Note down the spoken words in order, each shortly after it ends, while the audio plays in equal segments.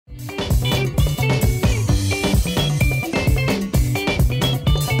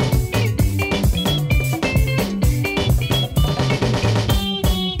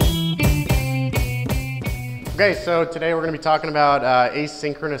Okay, so today we're going to be talking about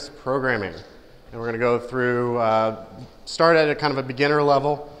asynchronous programming. And we're going to go through, start at a kind of a beginner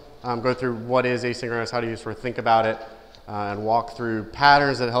level, go through what is asynchronous, how do you sort of think about it, and walk through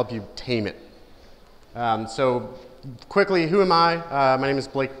patterns that help you tame it. So quickly, who am I? My name is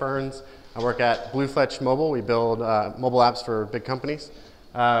Blake Byrnes. I work at Bluefletch Mobile. We build mobile apps for big companies.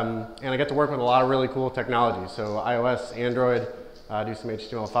 And I get to work with a lot of really cool technology. So iOS, Android, do some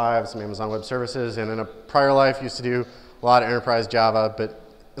HTML5, some Amazon Web Services, and in a prior life used to do a lot of enterprise Java, but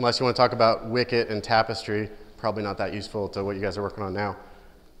unless you want to talk about Wicket and Tapestry, probably not that useful to what you guys are working on now.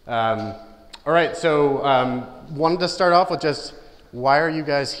 All right, so wanted to start off with just, why are you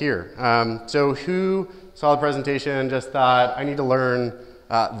guys here? So who saw the presentation and just thought, I need to learn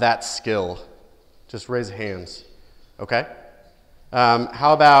that skill? Just raise hands, okay?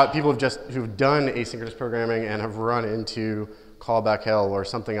 How about people who've done asynchronous programming and have run into callback hell or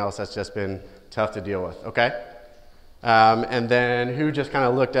something else that's just been tough to deal with, okay? And then who just kind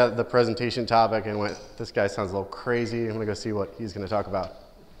of looked at the presentation topic and went, this guy sounds a little crazy, I'm gonna go see what he's gonna talk about.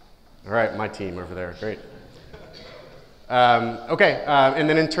 All right, my team over there, great. Okay, and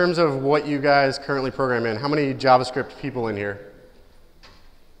then in terms of what you guys currently program in, how many JavaScript people in here?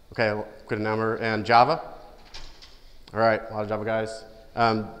 Okay, good number. And Java? All right, a lot of Java guys.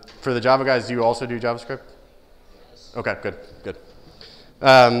 For the Java guys, do you also do JavaScript? Okay, good, good.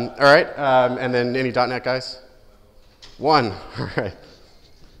 All right, and then any .NET guys? One, all right.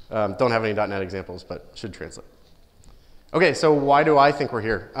 Don't have any .NET examples, but should translate. Okay, so why do I think we're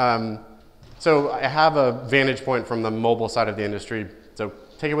here? So I have a vantage point from the mobile side of the industry, so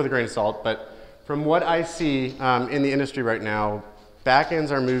take it with a grain of salt, but from what I see in the industry right now, backends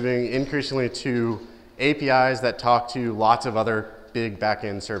are moving increasingly to APIs that talk to lots of other big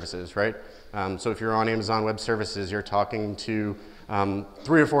backend services, right? So if you're on Amazon Web Services, you're talking to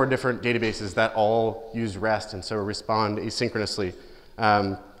 3 or 4 different databases that all use REST and so respond asynchronously.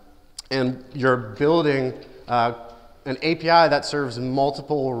 And you're building an API that serves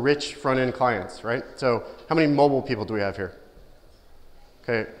multiple rich front-end clients, right? So how many mobile people do we have here?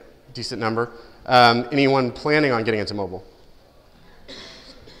 Okay, decent number. Anyone planning on getting into mobile?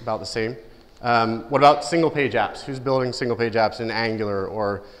 About the same. What about single-page apps? Who's building single-page apps in Angular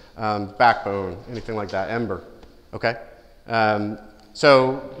or Backbone, anything like that, Ember? Okay.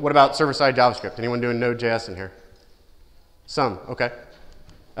 So what about server-side JavaScript? Anyone doing Node.js in here? Some, okay.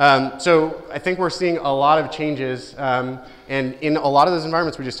 So I think we're seeing a lot of changes, and in a lot of those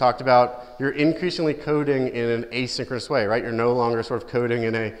environments we just talked about, you're increasingly coding in an asynchronous way, right? You're no longer sort of coding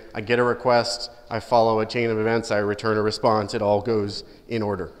in I get a request, I follow a chain of events, I return a response, it all goes in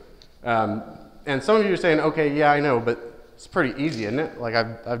order. And some of you are saying, okay, yeah, I know, but it's pretty easy, isn't it? Like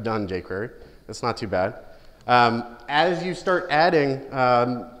I've done jQuery, it's not too bad. As you start adding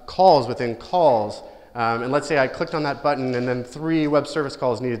calls within calls, and let's say I clicked on that button and then 3 web service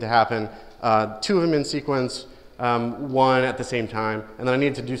calls needed to happen, 2 of them in sequence, 1 at the same time, and then I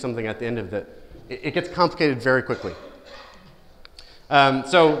need to do something at the end of it. It gets complicated very quickly.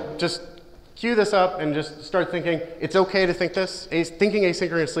 So just cue this up and just start thinking, it's okay to think this. Thinking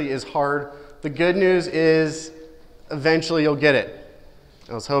asynchronously is hard. The good news is eventually you'll get it.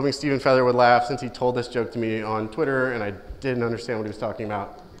 I was hoping Stephen Feather would laugh since he told this joke to me on Twitter and I didn't understand what he was talking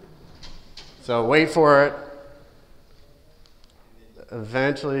about. So wait for it.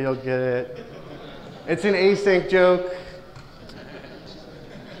 Eventually you'll get it. It's an async joke.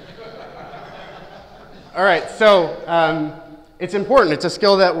 All right, so it's important. It's a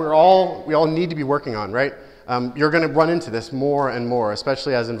skill that we all need to be working on, right? You're going to run into this more and more,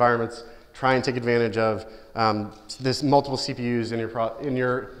 especially as environments try and take advantage of this multiple CPUs in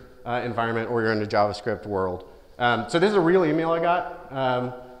your environment or you're in the JavaScript world. So this is a real email I got.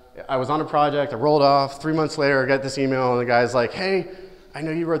 I was on a project, I rolled off, 3 months later I get this email and the guy's like, hey, I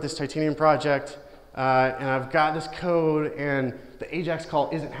know you wrote this Titanium project and I've got this code and the AJAX call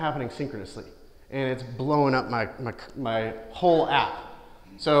isn't happening synchronously and it's blowing up my whole app.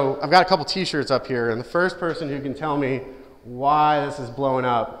 So I've got a couple t-shirts up here and the first person who can tell me why this is blowing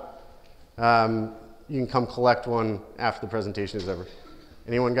up, you can come collect one after the presentation is over.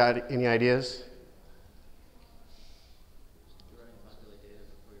 Anyone got any ideas?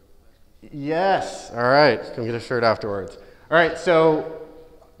 Yes, all right, come get a shirt afterwards. All right, so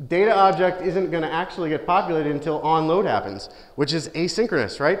data object isn't going to actually get populated until onload happens, which is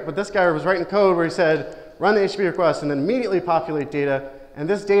asynchronous, right? But this guy was writing code where he said, run the HTTP request and then immediately populate data, and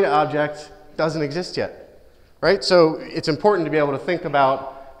this data object doesn't exist yet, right? So it's important to be able to think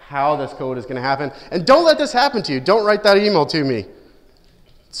about how this code is going to happen. And don't let this happen to you. Don't write that email to me.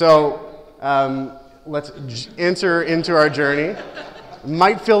 So let's enter into our journey.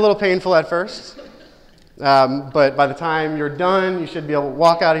 Might feel a little painful at first. But by the time you're done, you should be able to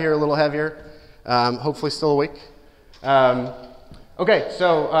walk out of here a little heavier, hopefully still awake. Okay,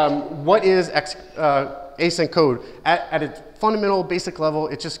 so what is async code? At its fundamental basic level,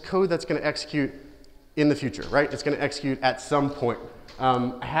 it's just code that's going to execute in the future, right? It's going to execute at some point.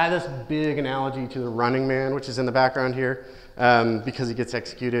 I had this big analogy to the Running Man, which is in the background here, because he gets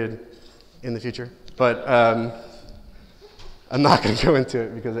executed in the future. But I'm not going to go into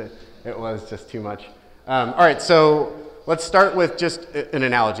it because it was just too much. All right, so let's start with just an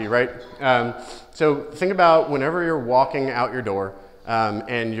analogy, right? So think about whenever you're walking out your door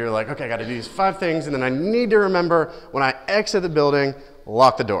and you're like, okay, I got to do these 5 things, and then I need to remember when I exit the building,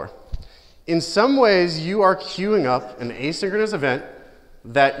 lock the door. In some ways, you are queuing up an asynchronous event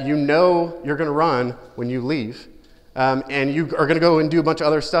that you know you're going to run when you leave, and you are going to go and do a bunch of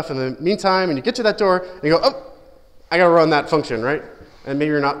other stuff in the meantime, and you get to that door, and you go, oh, I got to run that function, right? And maybe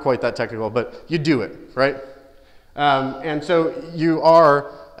you're not quite that technical, but you do it, right? And so you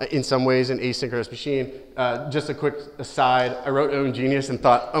are, in some ways, an asynchronous machine. Just a quick aside, I wrote Own Genius and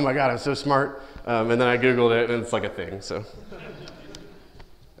thought, oh my God, I'm so smart. And then I Googled it, and it's like a thing, so.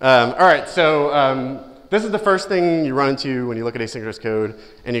 All right, so this is the first thing you run into when you look at asynchronous code,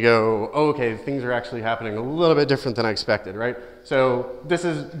 and you go, oh, okay, things are actually happening a little bit different than I expected, right? So this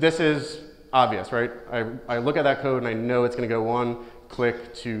is obvious, right? I look at that code, and I know it's going to go 1,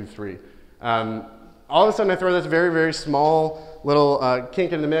 click, 2, 3. All of a sudden, I throw this very, very small little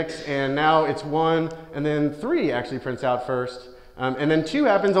kink in the mix, and now it's 1, and then 3 actually prints out first, and then 2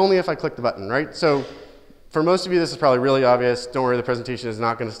 happens only if I click the button, right? So for most of you, this is probably really obvious. Don't worry, the presentation is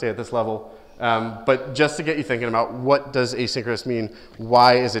not going to stay at this level. But just to get you thinking about what does asynchronous mean,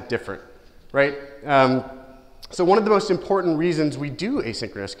 why is it different, right? So one of the most important reasons we do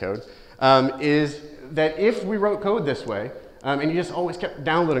asynchronous code is that if we wrote code this way, and you just always kept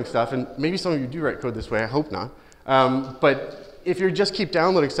downloading stuff, and maybe some of you do write code this way, I hope not, but if you just keep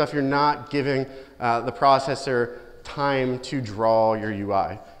downloading stuff, you're not giving the processor time to draw your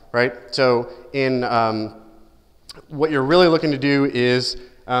UI, right? So in what you're really looking to do is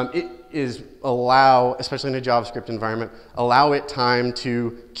allow, especially in a JavaScript environment, allow it time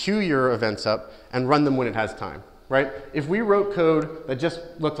to queue your events up and run them when it has time, right? If we wrote code that just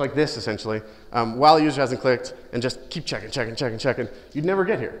looked like this, essentially, while the user hasn't clicked, and just keep checking, you'd never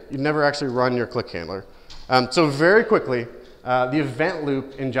get here. You'd never actually run your click handler. So very quickly, the event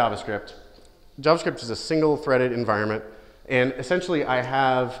loop in JavaScript is a single-threaded environment, and essentially I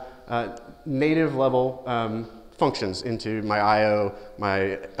have native level functions into my I/O,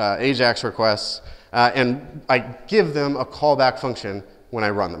 my AJAX requests, and I give them a callback function when I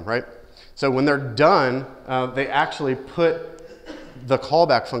run them, right? So when they're done, they actually put the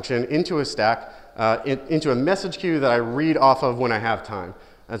callback function into a stack, into a message queue that I read off of when I have time.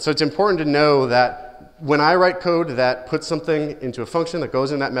 And so it's important to know that when I write code that puts something into a function that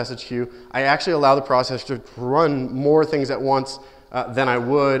goes in that message queue, I actually allow the processor to run more things at once than I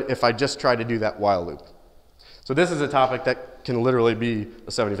would if I just tried to do that while loop. So this is a topic that can literally be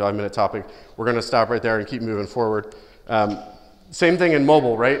a 75-minute topic. We're going to stop right there and keep moving forward. Same thing in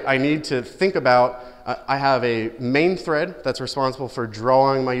mobile, right? I need to think about, I have a main thread that's responsible for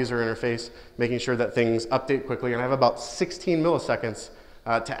drawing my user interface, making sure that things update quickly, and I have about 16 milliseconds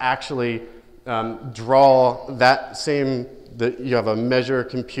to actually draw that same, you have a measure,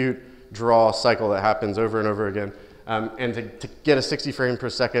 compute, draw cycle that happens over and over again. And to get a 60 frame per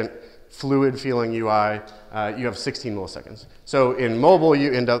second fluid feeling UI, you have 16 milliseconds. So in mobile,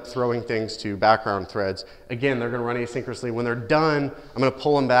 you end up throwing things to background threads. Again, they're going to run asynchronously. When they're done, I'm going to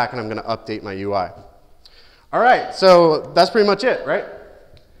pull them back and I'm going to update my UI. All right, so that's pretty much it, right?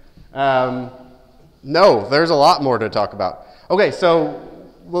 No, there's a lot more to talk about. Okay, so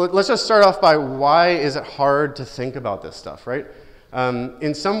let's just start off by why is it hard to think about this stuff, right?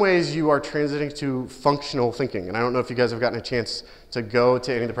 In some ways, you are transiting to functional thinking, and I don't know if you guys have gotten a chance to go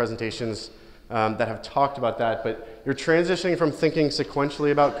to any of the presentations that have talked about that, but you're transitioning from thinking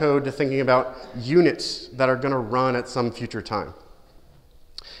sequentially about code to thinking about units that are going to run at some future time.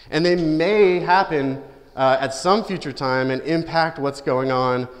 And they may happen at some future time and impact what's going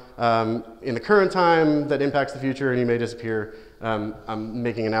on in the current time that impacts the future, and you may disappear. I'm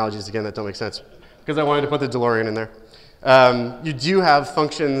making analogies again that don't make sense because I wanted to put the DeLorean in there. You do have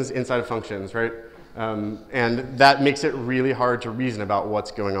functions inside of functions, right? And that makes it really hard to reason about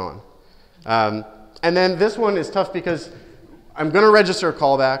what's going on. And then this one is tough because I'm going to register a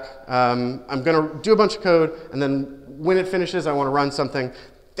callback. I'm going to do a bunch of code, and then when it finishes, I want to run something.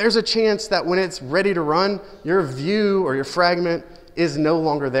 There's a chance that when it's ready to run, your view or your fragment is no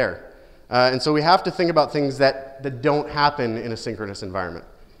longer there. And so we have to think about things that don't happen in a synchronous environment.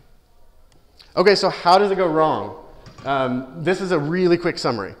 Okay, so how does it go wrong? This is a really quick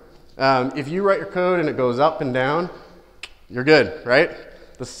summary. If you write your code and it goes up and down, you're good, right?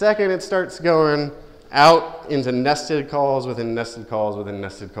 The second it starts going out into nested calls within nested calls within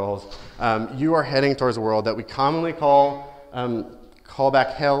nested calls, you are heading towards a world that we commonly call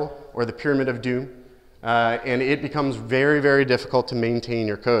callback hell or the pyramid of doom, and it becomes very, very difficult to maintain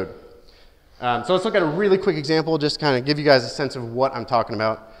your code. So let's look at a really quick example, just kind of give you guys a sense of what I'm talking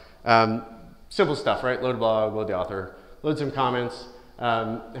about. Simple stuff, right? Load a blog, load the author, load some comments.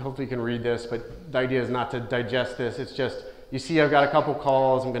 Hopefully you can read this, but the idea is not to digest this. It's just, you see I've got a couple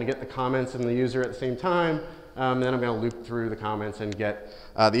calls. I'm going to get the comments and the user at the same time. And then I'm going to loop through the comments and get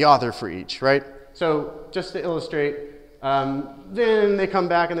the author for each, right? So just to illustrate, then they come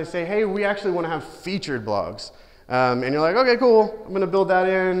back and they say, hey, we actually want to have featured blogs. And you're like, okay, cool. I'm going to build that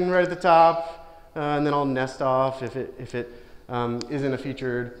in right at the top. And then I'll nest off if it isn't a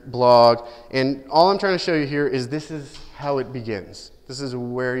featured blog. And all I'm trying to show you here is this is how it begins. This is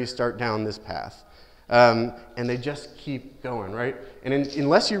where you start down this path. And they just keep going, right? And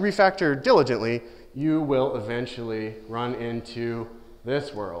unless you refactor diligently, you will eventually run into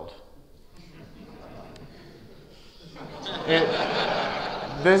this world.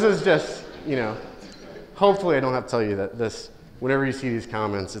 This is just, you know, hopefully I don't have to tell you that this, whenever you see these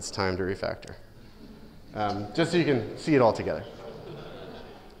comments, it's time to refactor. Just so you can see it all together.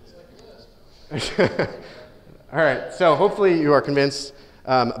 All right, so hopefully you are convinced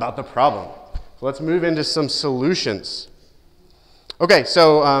about the problem. So let's move into some solutions. Okay,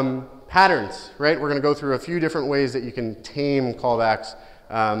 so patterns, right? We're going to go through a few different ways that you can tame callbacks.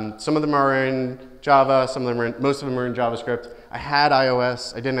 Some of them are in Java, most of them are in JavaScript. I had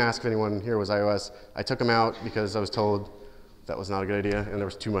iOS. I didn't ask if anyone here was iOS. I took them out because I was told that was not a good idea and there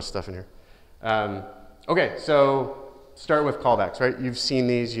was too much stuff in here. Okay, so start with callbacks, right? You've seen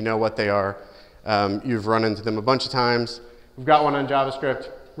these, you know what they are. You've run into them a bunch of times. We've got one on JavaScript,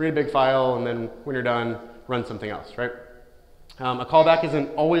 read a big file, and then when you're done, run something else, right? A callback isn't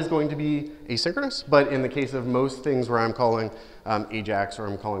always going to be asynchronous, but in the case of most things where I'm calling AJAX or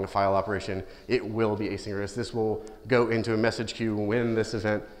I'm calling a file operation, it will be asynchronous. This will go into a message queue when this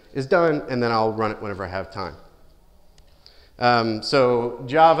event is done, and then I'll run it whenever I have time. So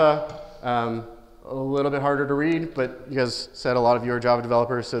Java, a little bit harder to read, but you guys said a lot of you are Java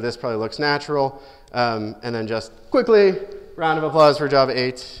developers, so this probably looks natural. And then just quickly, round of applause for Java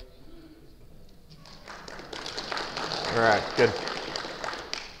 8. All right, good.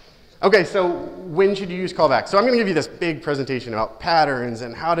 Okay, so when should you use callbacks? So I'm going to give you this big presentation about patterns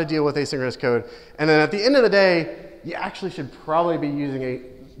and how to deal with asynchronous code. And then at the end of the day, you actually should probably be using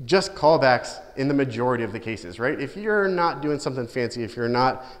just callbacks in the majority of the cases, right? If you're not doing something fancy, if you're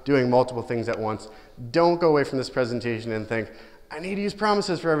not doing multiple things at once, don't go away from this presentation and think, I need to use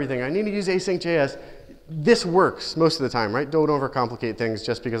promises for everything. I need to use async.js. This works most of the time, right? Don't overcomplicate things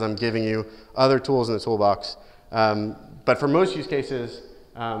just because I'm giving you other tools in the toolbox. But for most use cases,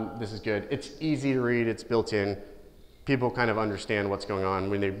 this is good. It's easy to read. It's built in. People kind of understand what's going on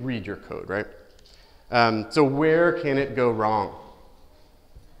when they read your code, right? So where can it go wrong?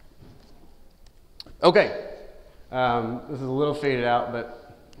 Okay, this is a little faded out,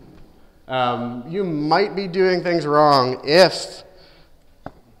 but you might be doing things wrong if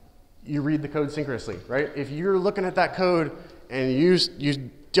you read the code synchronously, right? If you're looking at that code and you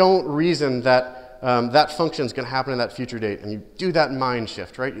don't reason that that function is going to happen in that future date, and you do that mind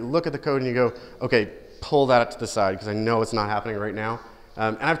shift, right? You look at the code and you go, okay, pull that to the side because I know it's not happening right now.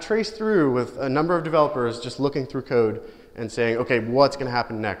 And I've traced through with a number of developers just looking through code and saying, okay, what's going to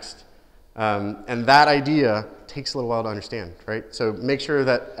happen next? And that idea takes a little while to understand, right? So make sure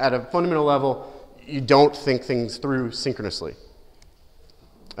that at a fundamental level, you don't think things through synchronously.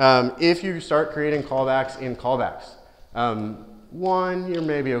 If you start creating callbacks in callbacks, one, you're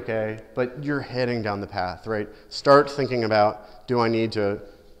maybe okay, but you're heading down the path, right? Start thinking about, do I need to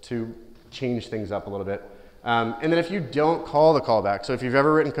change things up a little bit? And then if you don't call the callback, so if you've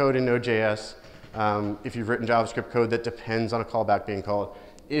ever written code in Node.js, if you've written JavaScript code that depends on a callback being called,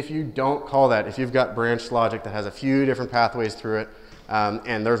 if you don't call that, if you've got branch logic that has a few different pathways through it,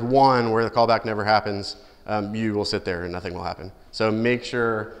 and there's one where the callback never happens, you will sit there and nothing will happen. So make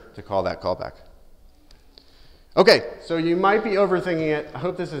sure to call that callback. Okay, so you might be overthinking it. I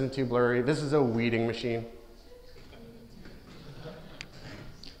hope this isn't too blurry. This is a weeding machine.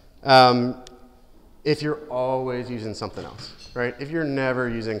 If you're always using something else, right? If you're never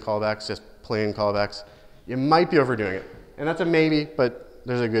using callbacks, just plain callbacks, you might be overdoing it. And that's a maybe, but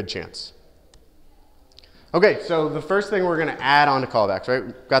there's a good chance. Okay, so the first thing we're going to add on to callbacks, right?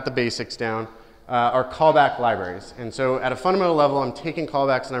 We've got the basics down. are callback libraries. And so at a fundamental level, I'm taking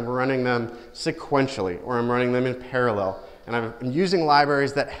callbacks and I'm running them sequentially, or I'm running them in parallel. And I'm using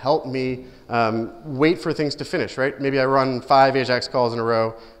libraries that help me wait for things to finish, right? Maybe I run 5 AJAX calls in a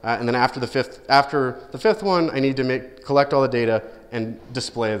row, and then after the fifth one, I need to collect all the data and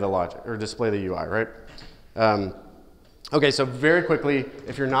display the logic, or display the UI, right? Okay, so very quickly,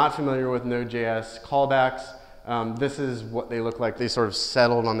 if you're not familiar with Node.js callbacks, this is what they look like. They sort of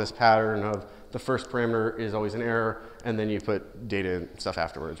settled on this pattern of the first parameter is always an error, and then you put data and stuff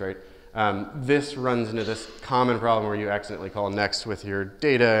afterwards, right? This runs into this common problem where you accidentally call next with your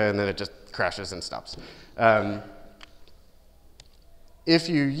data, and then it just crashes and stops. If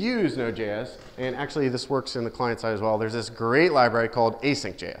you use Node.js, and actually this works in the client side as well, there's this great library called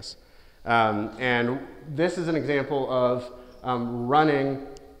Async.js. And this is an example of running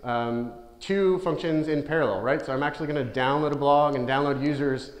 2 functions in parallel, right? So I'm actually going to download a blog and download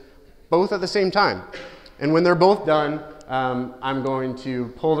users both at the same time. And when they're both done, I'm going to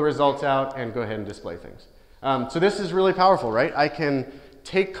pull the results out and go ahead and display things. So this is really powerful, right? I can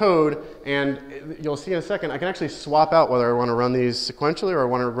take code, and you'll see in a second, I can actually swap out whether I want to run these sequentially or I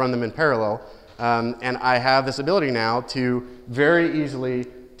want to run them in parallel. And I have this ability now to very easily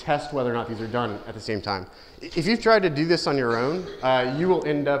test whether or not these are done at the same time. If you've tried to do this on your own, you will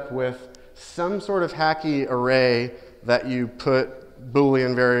end up with some sort of hacky array that you put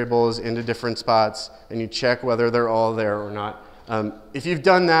Boolean variables into different spots, and you check whether they're all there or not. If you've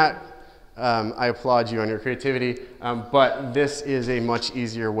done that, I applaud you on your creativity, but this is a much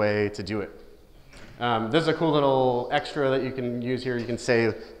easier way to do it. There's a cool little extra that you can use here. You can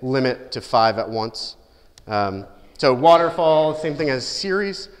say limit to 5 at once. So waterfall, same thing as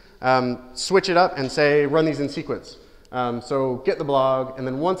series. Switch it up and say run these in sequence. So get the blog, and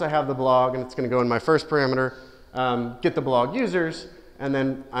then once I have the blog, and it's going to go in my first parameter, get the blog users, and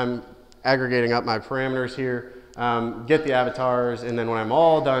then I'm aggregating up my parameters here, get the avatars, and then when I'm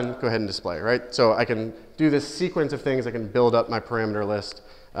all done, go ahead and display, right? So I can do this sequence of things. I can build up my parameter list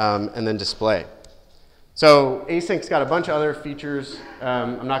and then display. So Async's got a bunch of other features.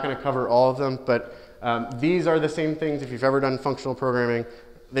 I'm not going to cover all of them, but these are the same things if you've ever done functional programming.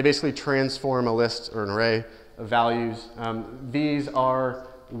 They basically transform a list or an array of values. These are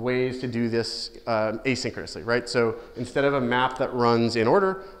ways to do this asynchronously, right? So instead of a map that runs in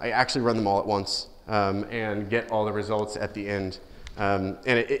order, I actually run them all at once and get all the results at the end. And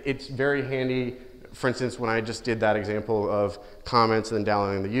it's very handy. For instance, when I just did that example of comments and then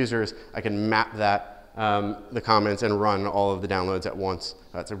downloading the users, I can map that, the comments, and run all of the downloads at once.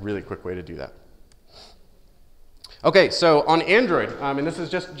 That's a really quick way to do that. Okay, so on Android, and this is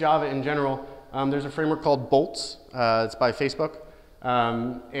just Java in general, there's a framework called Bolts. It's by Facebook.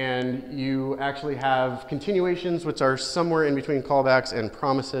 And you actually have continuations, which are somewhere in between callbacks and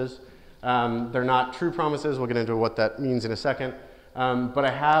promises. They're not true promises. We'll get into what that means in a second. But I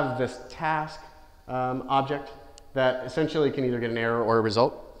have this task object that essentially can either get an error or a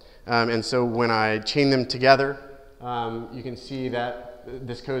result. And so when I chain them together, you can see that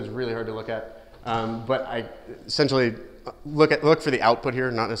this code is really hard to look at. But I essentially look for the output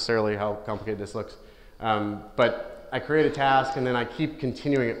here, not necessarily how complicated this looks. But I create a task, and then I keep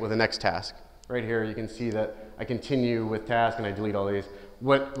continuing it with the next task. Right here, you can see that I continue with task, and I delete all these.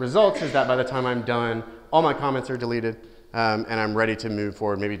 What results is that by the time I'm done, all my comments are deleted, and I'm ready to move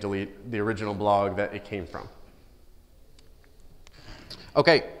forward, maybe delete the original blog that it came from.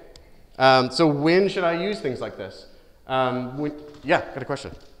 Okay, so when should I use things like this? Yeah, got a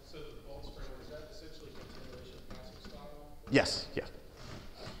question. So the Bolts framework, is that essentially continuation of passive style? Yes, yeah.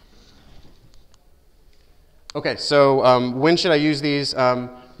 Okay, so when should I use these?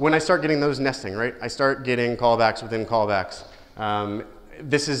 When I start getting those nesting, right? I start getting callbacks within callbacks.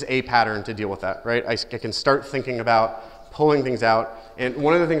 This is a pattern to deal with that, right? I can start thinking about pulling things out. And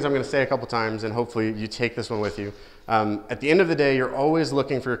one of the things I'm going to say a couple times, and hopefully you take this one with you, at the end of the day, you're always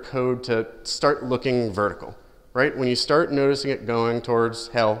looking for code to start looking vertical, right? When you start noticing it going towards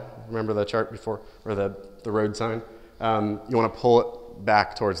hell, remember the chart before, or the road sign, you want to pull it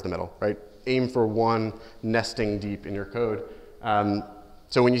back towards the middle, right? Aim for one nesting deep in your code.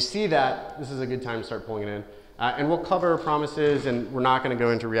 So when you see that, this is a good time to start pulling it in. And we'll cover promises, and we're not going to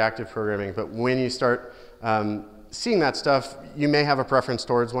go into reactive programming, but when you start seeing that stuff, you may have a preference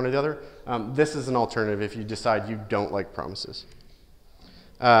towards one or the other. This is an alternative if you decide you don't like promises.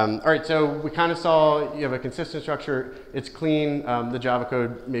 All right, so we kind of saw you have a consistent structure. It's clean. The Java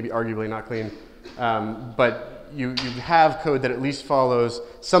code maybe arguably not clean, but you have code that at least follows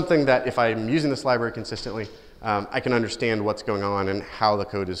something that if I'm using this library consistently, I can understand what's going on and how the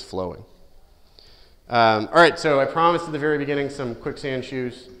code is flowing. All right, so I promised at the very beginning some quicksand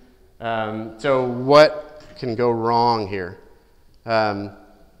shoes. So what can go wrong here?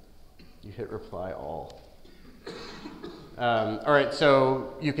 You hit reply all. All right,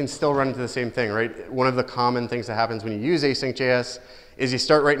 so you can still run into the same thing, right? One of the common things that happens when you use Async.js is you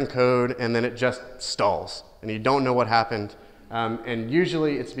start writing code and then it just stalls and you don't know what happened. And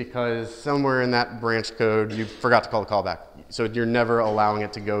usually it's because somewhere in that branch code you forgot to call the callback. So you're never allowing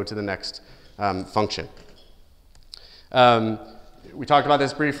it to go to the next function. We talked about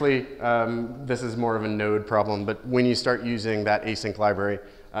this briefly. This is more of a node problem, but when you start using that async library,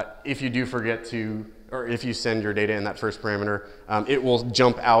 if you do forget to, or if you send your data in that first parameter, it will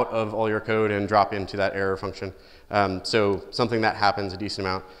jump out of all your code and drop into that error function. So something that happens a decent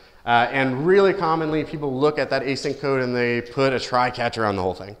amount. And really commonly, people look at that async code and they put a try catch around the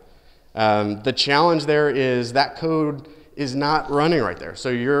whole thing. The challenge there is that code is not running right there. So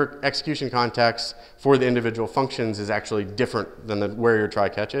your execution context for the individual functions is actually different than where your try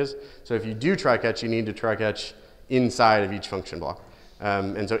catch is. So if you do try catch, you need to try catch inside of each function block.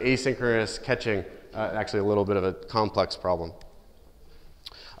 And so asynchronous catching, actually a little bit of a complex problem.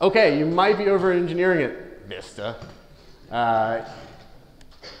 Okay, you might be over-engineering it, Vista.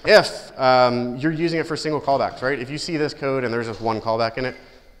 If you're using it for single callbacks, right? If you see this code and there's just one callback in it,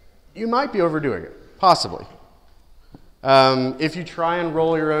 you might be overdoing it, possibly. If you try and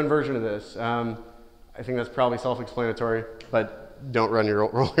roll your own version of this, I think that's probably self-explanatory, but don't roll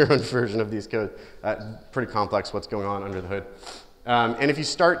your own version of these codes. Pretty complex what's going on under the hood. And if you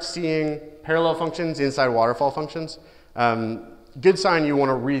start seeing parallel functions inside waterfall functions, good sign you want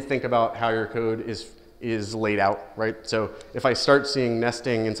to rethink about how your code is laid out, right? So if I start seeing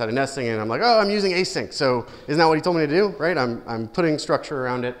nesting inside of nesting and I'm like, oh, I'm using async, so isn't that what he told me to do, right? I'm putting structure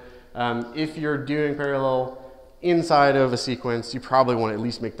around it. If you're doing parallel inside of a sequence, you probably want to at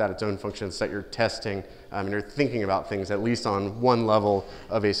least make that its own function so that you're testing and you're thinking about things at least on one level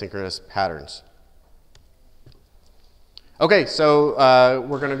of asynchronous patterns. Okay, so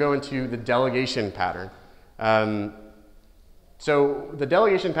we're going to go into the delegation pattern. So the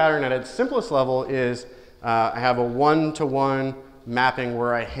delegation pattern at its simplest level is I have a one-to-one mapping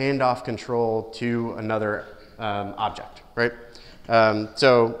where I hand off control to another object, right?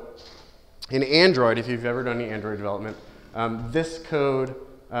 So in Android, if you've ever done any Android development, this code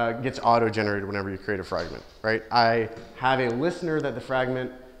gets auto-generated whenever you create a fragment, right? I have a listener that the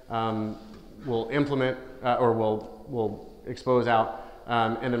fragment will implement or will expose out,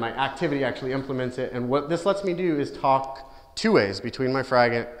 and then my activity actually implements it. And what this lets me do is talk two ways between my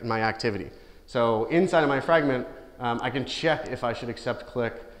fragment and my activity. So inside of my fragment, I can check if I should accept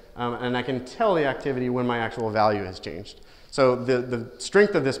click, and I can tell the activity when my actual value has changed. So the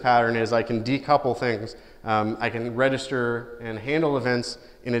strength of this pattern is I can decouple things. I can register and handle events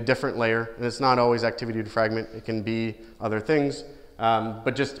in a different layer, and it's not always activity to fragment. It can be other things,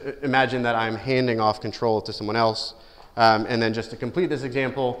 but just imagine that I'm handing off control to someone else. And then just to complete this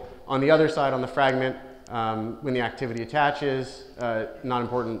example, on the other side, on the fragment, when the activity attaches, not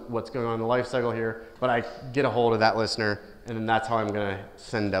important what's going on in the life cycle here, but I get a hold of that listener, and then that's how I'm going to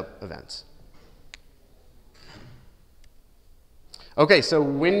send up events. Okay, so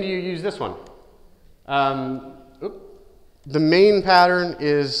when do you use this one? The main pattern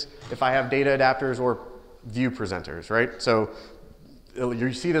is if I have data adapters or view presenters, right? So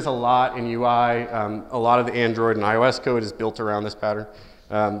you see this a lot in UI. A lot of the Android and iOS code is built around this pattern.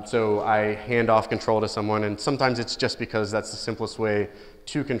 So I hand off control to someone, and sometimes it's just because that's the simplest way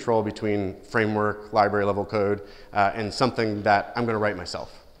to control between framework, library level code, and something that I'm going to write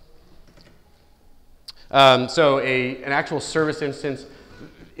myself. So an actual service instance,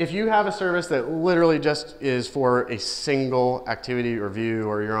 if you have a service that literally just is for a single activity or view,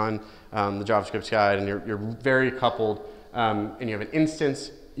 or you're on the JavaScript guide and you're very coupled, and you have an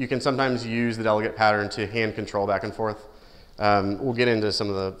instance, you can sometimes use the delegate pattern to hand control back and forth. We'll get into some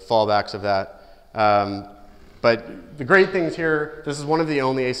of the fallbacks of that. But the great things here, this is one of the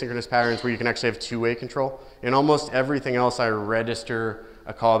only asynchronous patterns where you can actually have two-way control. In almost everything else, I register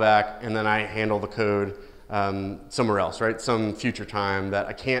a callback and then I handle the code somewhere else, right? Some future time that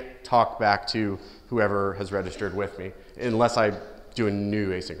I can't talk back to whoever has registered with me unless I do a new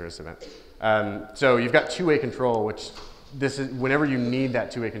asynchronous event. So you've got two-way control, which this is, whenever you need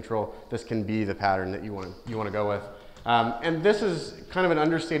that two-way control, this can be the pattern that you want to go with. And this is kind of an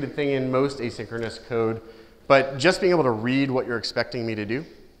understated thing in most asynchronous code, but just being able to read what you're expecting me to do,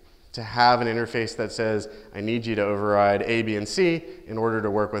 to have an interface that says, I need you to override A, B, and C in order to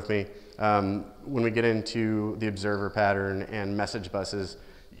work with me. When we get into the observer pattern and message buses,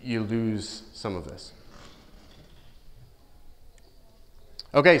 you lose some of this.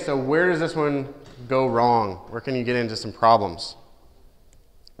 Okay, so where does this one go wrong? Where can you get into some problems?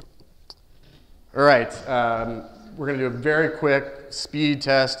 All right, we're going to do a very quick speed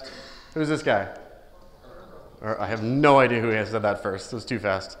test. Who's this guy? I have no idea who said that first. It was too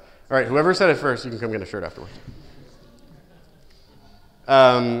fast. All right, whoever said it first, you can come get a shirt afterwards.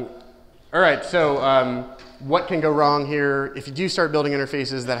 All right, so what can go wrong here? If you do start building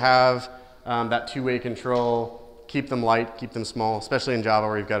interfaces that have that two-way control, keep them light, keep them small, especially in Java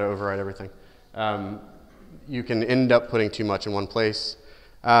where you've got to override everything. You can end up putting too much in one place.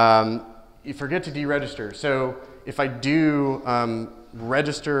 You forget to deregister. So if I do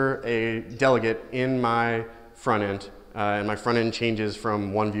register a delegate in my front end, and my front end changes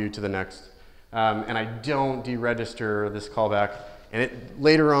from one view to the next, and I don't deregister this callback, and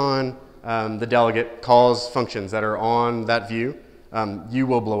later on the delegate calls functions that are on that view, you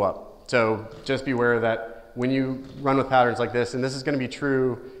will blow up. So just be aware that when you run with patterns like this, and this is going to be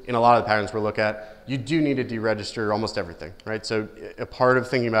true in a lot of the patterns we'll look at, you do need to deregister almost everything, right? So a part of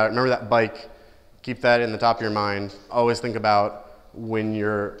thinking about it, remember that bike, keep that in the top of your mind. Always think about when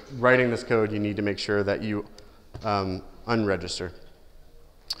you're writing this code, you need to make sure that you unregister.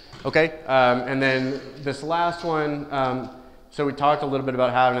 Okay, and then this last one, so we talked a little bit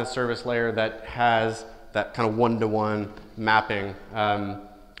about having a service layer that has that kind of one-to-one mapping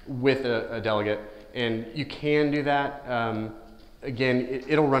with a delegate. And you can do that. Again,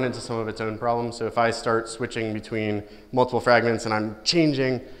 it'll run into some of its own problems. So if I start switching between multiple fragments and I'm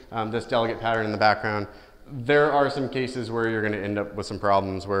changing this delegate pattern in the background, there are some cases where you're going to end up with some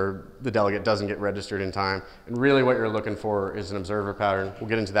problems where the delegate doesn't get registered in time. And really what you're looking for is an observer pattern. We'll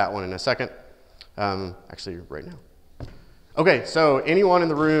get into that one in a second. Actually, right now. Okay, so anyone in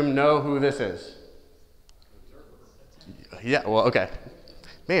the room know who this is? Yeah, well, okay.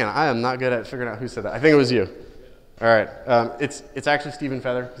 Man, I am not good at figuring out who said that. I think it was you. All right. It's actually Stephen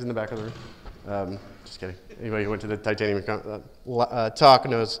Feather. He's in the back of the room. Just kidding. Anybody who went to the Titanium talk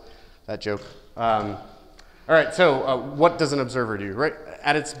knows that joke. All right. So what does an observer do? Right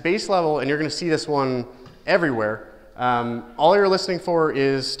at its base level, and you're going to see this one everywhere. All you're listening for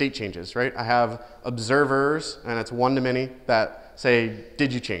is state changes. Right. I have observers, and it's one-to-many that say,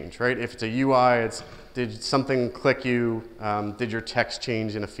 "Did you change?" Right. If it's a UI, it's did something click you? Did your text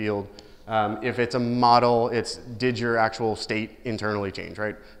change in a field? If it's a model, it's did your actual state internally change,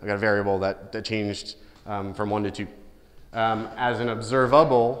 right? I got a variable that changed from 1 to 2. As an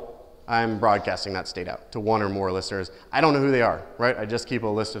observable, I'm broadcasting that state out to one or more listeners. I don't know who they are, right? I just keep a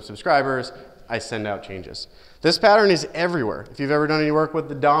list of subscribers. I send out changes. This pattern is everywhere. If you've ever done any work with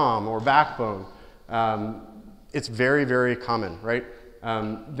the DOM or Backbone, it's very, very common, right?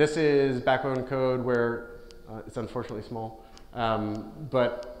 This is Backbone code where it's unfortunately small.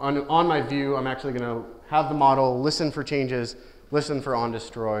 But on my view, I'm actually going to have the model listen for changes, listen for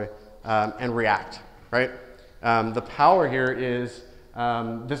on-destroy, and react, right? The power here is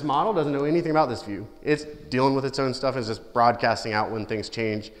this model doesn't know anything about this view. It's dealing with its own stuff and is just broadcasting out when things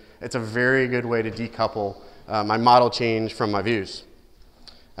change. It's a very good way to decouple my model change from my views.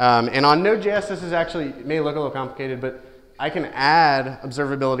 And on Node.js, this is actually, it may look a little complicated, but I can add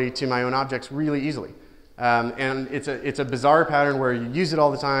observability to my own objects really easily. And it's a bizarre pattern where you use it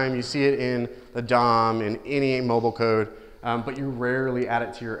all the time. You see it in the DOM, in any mobile code, but you rarely add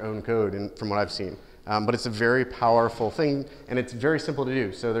it to your own code from what I've seen. But it's a very powerful thing, and it's very simple to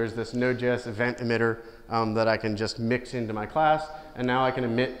do. So there's this Node.js event emitter that I can just mix into my class, and now I can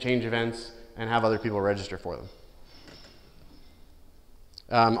emit change events and have other people register for them.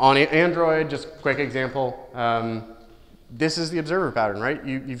 On Android, just quick example, this is the observer pattern, right?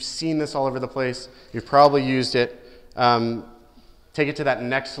 You've seen this all over the place. You've probably used it. Take it to that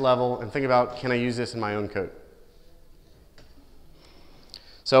next level and think about, can I use this in my own code?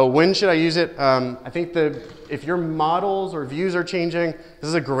 So when should I use it? I think if your models or views are changing, this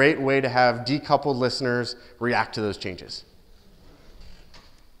is a great way to have decoupled listeners react to those changes.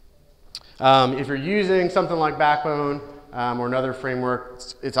 If you're using something like Backbone or another framework,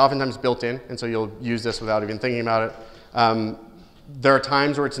 it's oftentimes built in, and so you'll use this without even thinking about it. There are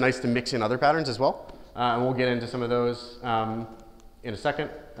times where it's nice to mix in other patterns as well, and we'll get into some of those in a second.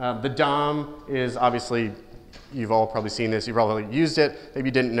 The DOM is obviously, you've all probably seen this, you've probably used it, maybe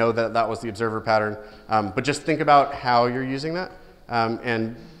you didn't know that that was the observer pattern, but just think about how you're using that.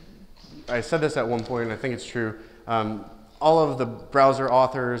 And I said this at one point, and I think it's true, all of the browser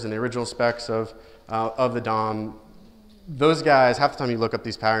authors and the original specs of the DOM, those guys, half the time you look up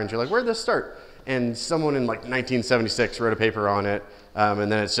these patterns, you're like, where'd this start? And someone in like 1976 wrote a paper on it,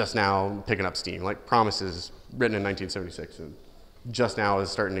 and then it's just now picking up steam. Like Promises, written in 1976, and just now is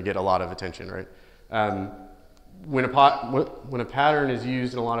starting to get a lot of attention, right? When a pattern is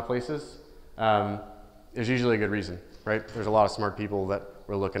used in a lot of places, there's usually a good reason, right? There's a lot of smart people that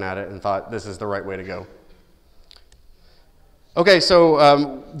were looking at it and thought this is the right way to go. Okay,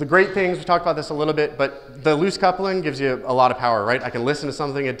 so the great things, we talked about this a little bit, but the loose coupling gives you a lot of power, right? I can listen to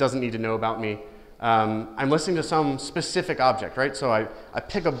something, it doesn't need to know about me. I'm listening to some specific object, right? So I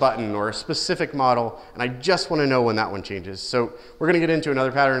pick a button or a specific model, and I just want to know when that one changes. So we're going to get into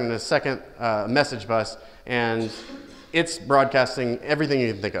another pattern in a second, message bus, and it's broadcasting everything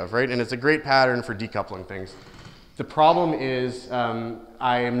you can think of, right? And it's a great pattern for decoupling things. The problem is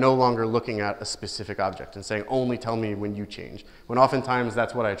I am no longer looking at a specific object and saying, only tell me when you change, when oftentimes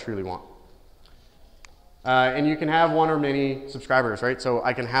that's what I truly want. And you can have one or many subscribers, right? So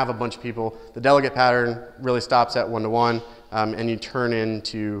I can have a bunch of people. The delegate pattern really stops at one-to-one, and you turn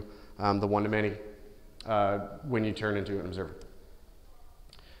into the one-to-many when you turn into an observer.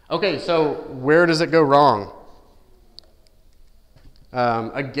 Okay, so where does it go wrong?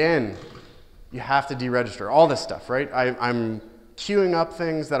 Again, you have to deregister all this stuff, right? I'm queuing up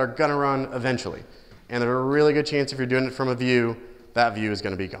things that are gonna run eventually. And there's a really good chance if you're doing it from a view, that view is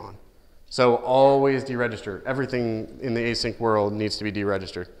gonna be gone. So always deregister. Everything in the async world needs to be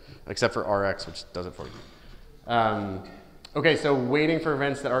deregistered, except for RX, which does it for you. Okay, so waiting for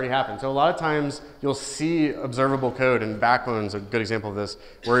events that already happened. So a lot of times you'll see observable code, and Backbone's a good example of this,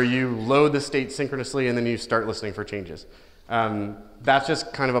 where you load the state synchronously and then you start listening for changes. That's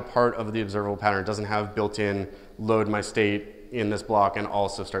just kind of a part of the observable pattern. It doesn't have built-in load my state in this block and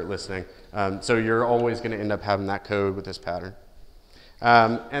also start listening. So you're always going to end up having that code with this pattern.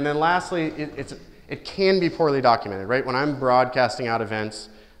 And then lastly, it can be poorly documented, right? When I'm broadcasting out events,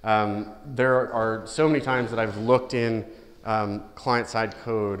 there are so many times that I've looked in client-side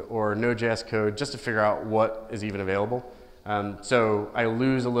code or Node.js code just to figure out what is even available. So I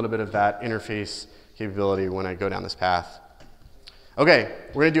lose a little bit of that interface capability when I go down this path. Okay,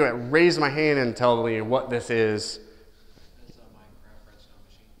 we're going to do it. Raise my hand and tell me what this is. This is a Minecraft redstone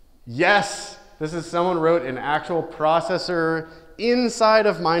machine. Yes, this is someone wrote an actual processor inside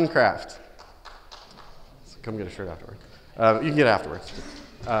of Minecraft. So come get a shirt afterward. You can get it afterwards.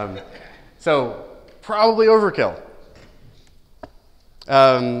 So probably overkill.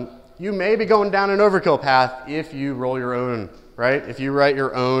 You may be going down an overkill path if you roll your own, right? If you write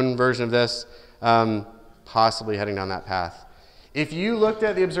your own version of this, possibly heading down that path. If you looked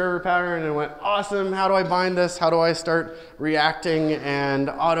at the observer pattern and went, awesome, how do I bind this? How do I start reacting and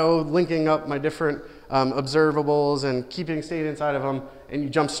auto-linking up my different observables and keeping state inside of them, and you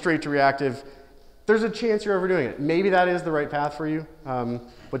jump straight to reactive, there's a chance you're overdoing it. Maybe that is the right path for you,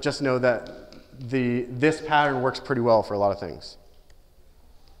 but just know that this pattern works pretty well for a lot of things.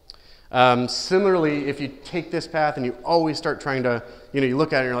 Similarly, if you take this path and you always start trying to, you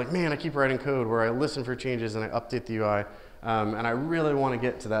look at it and you're like, man, I keep writing code where I listen for changes and I update the UI, and I really want to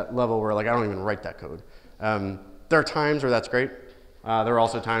get to that level where like I don't even write that code. There are times where that's great. There are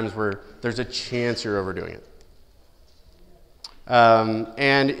also times where there's a chance you're overdoing it.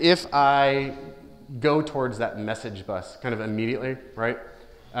 And if I go towards that message bus kind of immediately, right?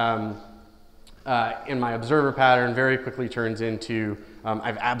 In my observer pattern very quickly turns into,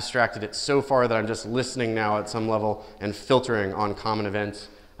 I've abstracted it so far that I'm just listening now at some level and filtering on common events.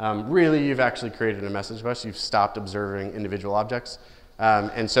 Really, you've actually created a message bus. You've stopped observing individual objects.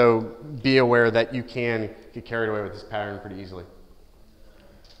 And so be aware that you can get carried away with this pattern pretty easily.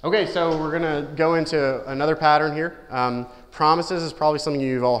 Okay, so we're going to go into another pattern here. Promises is probably something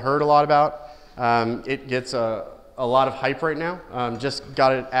you've all heard a lot about. It gets a lot of hype right now. Just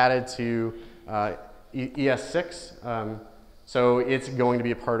got it added to ES6. So it's going to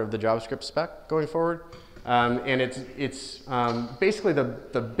be a part of the JavaScript spec going forward. And it's basically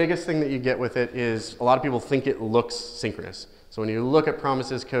the biggest thing that you get with it is a lot of people think it looks synchronous. So when you look at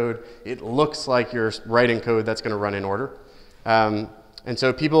promises code, it looks like you're writing code that's going to run in order. And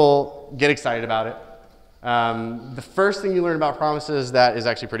so people get excited about it. The first thing you learn about promises that is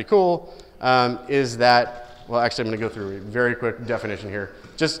actually pretty cool is that, well, actually I'm going to go through a very quick definition here.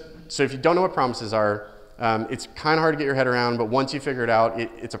 Just so if you don't know what promises are, it's kind of hard to get your head around, but once you figure it out,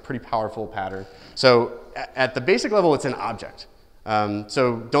 it's a pretty powerful pattern. So at the basic level, it's an object.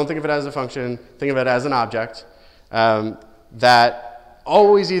 So don't think of it as a function, think of it as an object that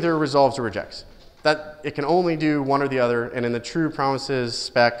always either resolves or rejects. That it can only do one or the other, and in the true promises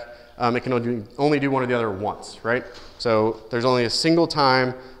spec, it can only do one or the other once, right? So there's only a single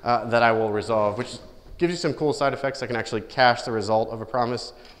time that I will resolve, which gives you some cool side effects. I can actually cache the result of a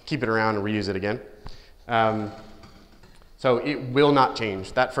promise, keep it around, and reuse it again. So it will not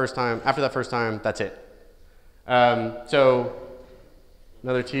change. That first time, after that first time, that's it. So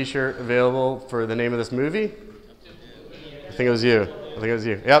another t-shirt available for the name of this movie. I think it was you. I think it was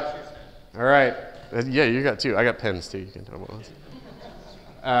you. Yep. All right. Yeah, you got two. I got pens too. You can tell what it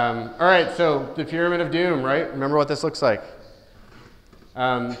All right, so the pyramid of doom, right? Remember what this looks like.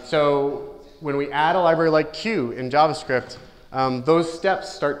 So when we add a library like Q in JavaScript, those steps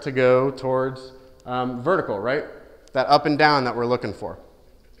start to go towards vertical, right? That up and down that we're looking for.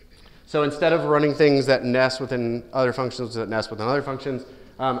 So instead of running things that nest within other functions that nest within other functions,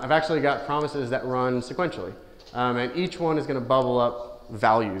 I've actually got promises that run sequentially. And each one is going to bubble up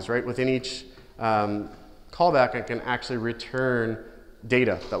values, right? Within each callback, I can actually return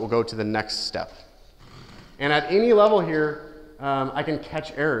data that will go to the next step. And at any level here, I can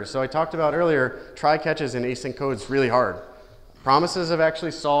catch errors. So I talked about earlier, try catches in async code is really hard. Promises have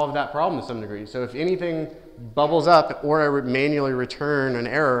actually solved that problem to some degree. So if anything bubbles up or I manually return an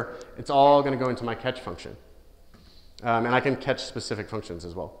error, it's all going to go into my catch function. And I can catch specific functions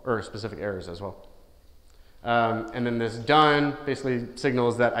as well, or specific errors as well. And then this done basically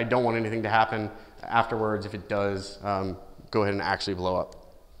signals that I don't want anything to happen afterwards. If it does, go ahead and actually blow up.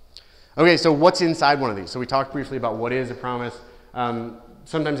 Okay, so what's inside one of these? So we talked briefly about what is a promise.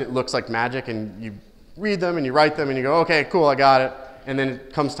 Sometimes it looks like magic and you read them and you write them and you go, okay, cool, I got it. And then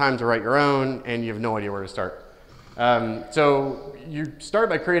it comes time to write your own and you have no idea where to start. So you start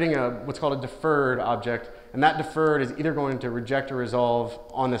by creating what's called a deferred object, and that deferred is either going to reject or resolve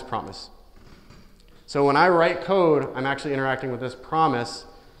on this promise. So when I write code, I'm actually interacting with this promise,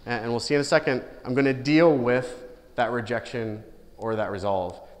 and we'll see in a second, I'm going to deal with that rejection or that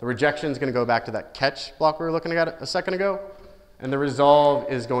resolve. The rejection is going to go back to that catch block we were looking at a second ago, and the resolve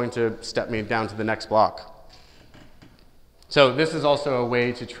is going to step me down to the next block. So this is also a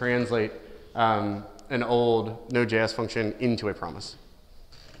way to translate an old Node.js function into a promise.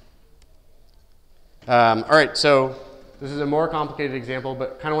 All right, so this is a more complicated example,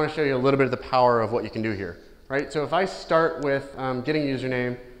 but kind of want to show you a little bit of the power of what you can do here. Right? So if I start with getting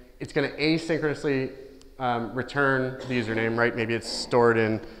username, it's going to asynchronously return the username, right? Maybe it's stored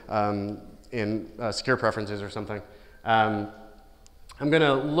in secure preferences or something. I'm going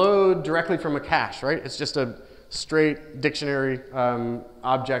to load directly from a cache, right? It's just a straight dictionary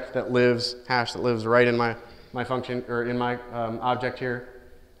object that lives, hash that lives right in my function, or in my object here.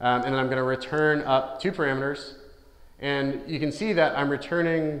 And then I'm going to return up 2 parameters. And you can see that I'm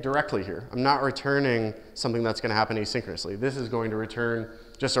returning directly here. I'm not returning something that's going to happen asynchronously. This is going to return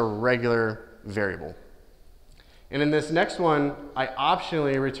just a regular variable. And in this next one, I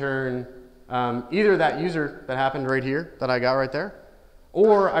optionally return either that user that happened right here, that I got right there,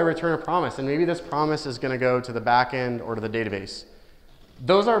 or I return a promise. And maybe this promise is going to go to the backend or to the database.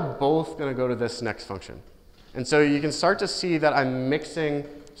 Those are both going to go to this next function. And so you can start to see that I'm mixing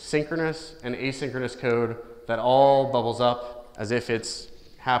synchronous and asynchronous code that all bubbles up as if it's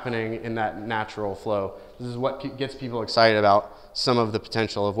happening in that natural flow. This is what gets people excited about some of the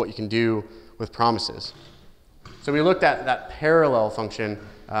potential of what you can do with promises. So we looked at that parallel function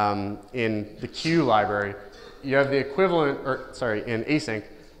in the Q library. You have the equivalent, in async,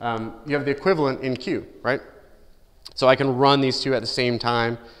 you have the equivalent in Q, right? So I can run these two at the same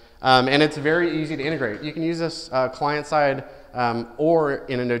time. And it's very easy to integrate. You can use this client-side or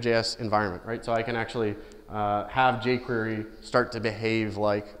in a Node.js environment, right? So I can actually have jQuery start to behave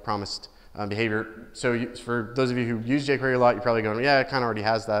like promised behavior. So for those of you who use jQuery a lot, you're probably going, yeah, it kind of already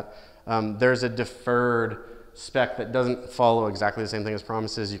has that. There's a deferred spec that doesn't follow exactly the same thing as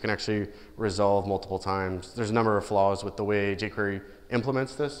promises. You can actually resolve multiple times. There's a number of flaws with the way jQuery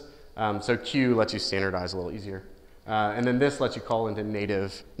implements this. So Q lets you standardize a little easier. And then this lets you call into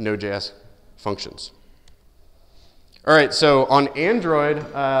native Node.js functions. All right, so on Android,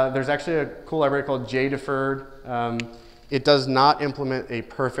 there's actually a cool library called JDeferred. It does not implement a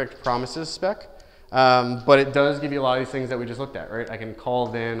perfect promises spec, but it does give you a lot of these things that we just looked at, right? I can call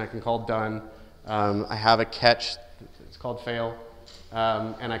then, I can call done. I have a catch, it's called fail,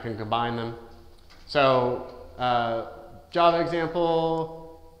 and I can combine them. So Java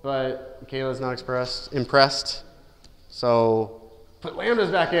example, but Kayla's not impressed. So put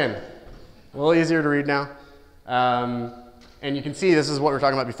lambdas back in. A little easier to read now. And you can see this is what we were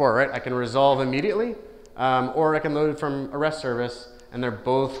talking about before, right? I can resolve immediately, or I can load from a REST service, and they're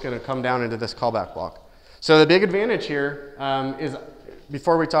both going to come down into this callback block. So the big advantage here is,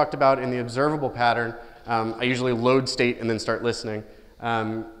 before we talked about in the observable pattern, I usually load state and then start listening.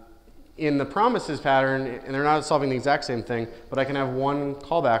 In the promises pattern, and they're not solving the exact same thing, but I can have one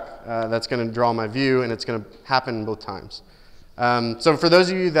callback that's going to draw my view, and it's going to happen both times. So for those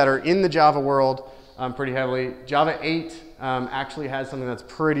of you that are in the Java world pretty heavily, Java 8 actually has something that's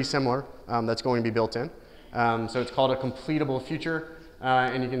pretty similar that's going to be built in. So it's called a completable future,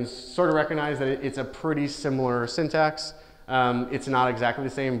 and you can sort of recognize that it's a pretty similar syntax. It's not exactly the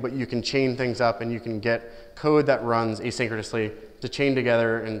same, but you can chain things up and you can get code that runs asynchronously to chain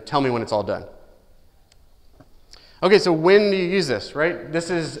together and tell me when it's all done. Okay, so when do you use this, right?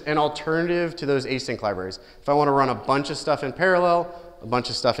 This is an alternative to those async libraries. If I want to run a bunch of stuff in parallel, a bunch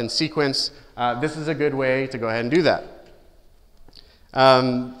of stuff in sequence, this is a good way to go ahead and do that.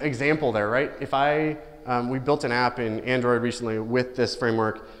 Example there, right? If we built an app in Android recently with this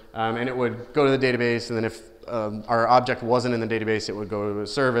framework, and it would go to the database, and then if our object wasn't in the database, it would go to a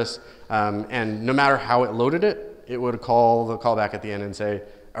service, and no matter how it loaded it, it would call the callback at the end and say,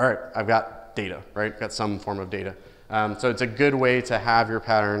 all right, I've got data, right? Got some form of data. So it's a good way to have your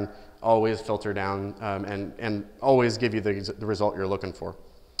pattern always filter down and always give you the result you're looking for.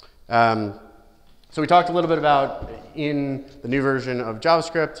 So we talked a little bit about in the new version of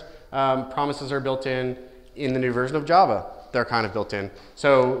JavaScript, promises are built in the new version of Java. They're kind of built in.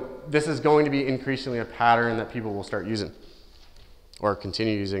 So this is going to be increasingly a pattern that people will start using or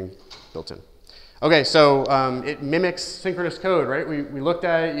continue using built in. Okay, so it mimics synchronous code, right? We looked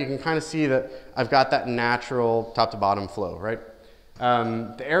at it. You can kind of see that I've got that natural top to bottom flow, right?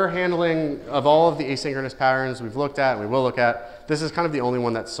 The error handling of all of the asynchronous patterns we've looked at and we will look at, this is kind of the only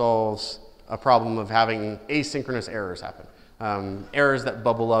one that solves a problem of having asynchronous errors happen. Errors that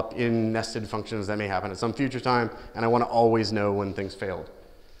bubble up in nested functions that may happen at some future time, and I want to always know when things failed.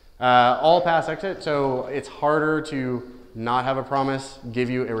 All pass exit, so it's harder to not have a promise give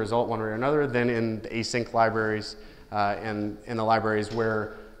you a result one way or another than in the async libraries and in the libraries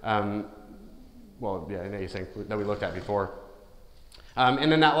where, well, yeah, in async that we looked at before.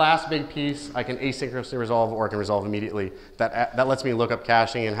 And then that last big piece, I can asynchronously resolve or I can resolve immediately. That lets me look up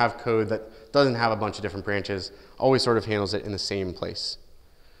caching and have code that doesn't have a bunch of different branches, always sort of handles it in the same place.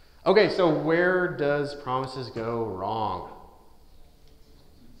 Okay, so where does promises go wrong?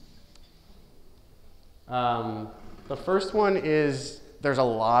 The first one is there's a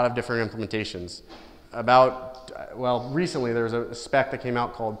lot of different implementations. Recently there was a spec that came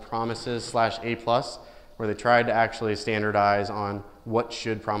out called Promises/A+, where they tried to actually standardize on what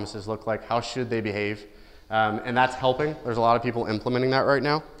should promises look like, how should they behave, and that's helping. There's a lot of people implementing that right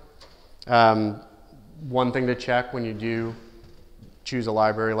now. One thing to check when you do choose a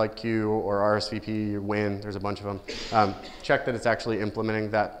library like Q or RSVP or Win, there's a bunch of them, check that it's actually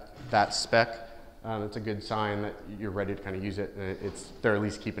implementing that spec. It's a good sign that you're ready to kind of use it, and they're at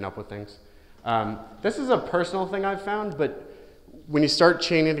least keeping up with things. This is a personal thing I've found, but when you start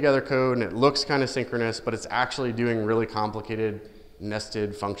chaining together code and it looks kind of synchronous, but it's actually doing really complicated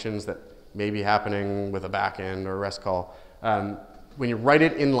nested functions that may be happening with a backend or a REST call, when you write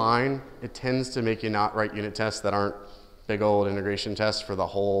it in line, it tends to make you not write unit tests that aren't big old integration tests for the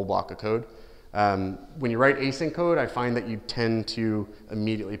whole block of code. When you write async code, I find that you tend to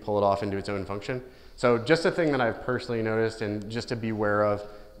immediately pull it off into its own function. So just a thing that I've personally noticed, and just to be aware of,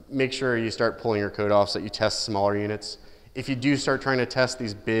 make sure you start pulling your code off so that you test smaller units. If you do start trying to test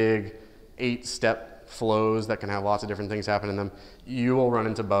these big 8-step flows that can have lots of different things happen in them, you will run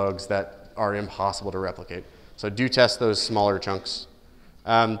into bugs that are impossible to replicate. So do test those smaller chunks.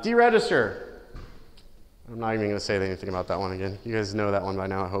 Deregister. I'm not even going to say anything about that one again. You guys know that one by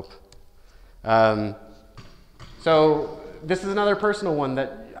now, I hope. So this is another personal one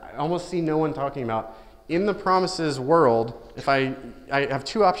that I almost see no one talking about. In the promises world, if I have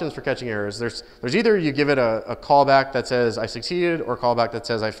two options for catching errors. There's either you give it a callback that says I succeeded or a callback that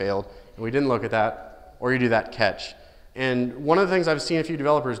says I failed, and we didn't look at that, or you do that catch. And one of the things I've seen a few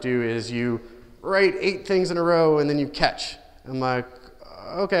developers do is you write 8 things in a row and then you catch. I'm like,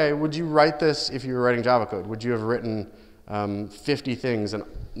 okay, would you write this if you were writing Java code? Would you have written 50 things and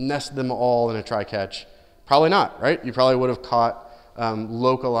nested them all in a try-catch? Probably not, right? You probably would have caught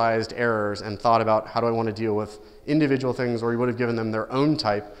localized errors and thought about how do I want to deal with individual things, or you would have given them their own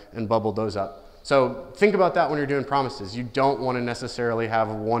type and bubbled those up. So think about that when you're doing promises. You don't want to necessarily have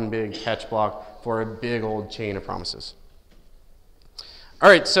one big catch block for a big old chain of promises. All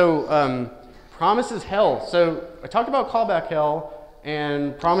right, so promises hell. So I talked about callback hell,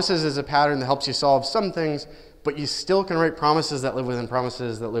 and promises is a pattern that helps you solve some things, but you still can write promises that live within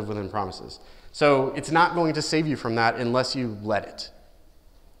promises that live within promises. So it's not going to save you from that unless you let it.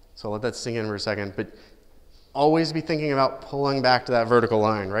 So I'll let that sink in for a second, but always be thinking about pulling back to that vertical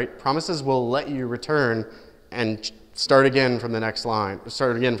line, right? Promises will let you return and start again from the next line,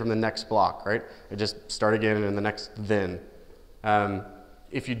 start again from the next block, right? And just start again in the next then.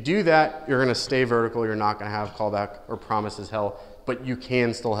 If you do that, you're going to stay vertical. You're not going to have callback or promises hell, but you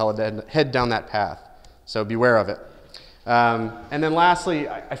can still head down that path. So beware of it. And then lastly,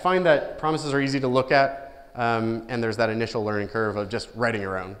 I find that promises are easy to look at, and there's that initial learning curve of just writing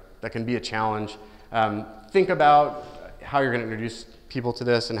your own. That can be a challenge. Think about how you're going to introduce people to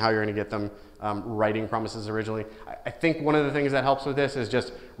this and how you're going to get them writing promises originally. I think one of the things that helps with this is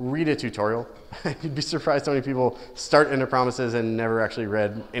just read a tutorial. You'd be surprised how many people start into promises and never actually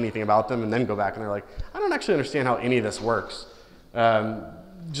read anything about them and then go back and they're like, I don't actually understand how any of this works.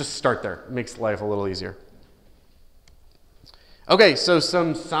 Just start there. It makes life a little easier. Okay, so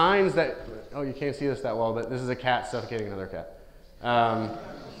some signs that, oh, you can't see this that well, but this is a cat suffocating another cat.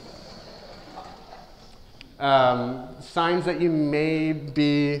 Signs that you may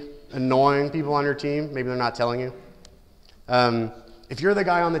be annoying people on your team. Maybe they're not telling you. If you're the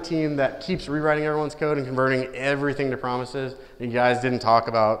guy on the team that keeps rewriting everyone's code and converting everything to promises, and you guys didn't talk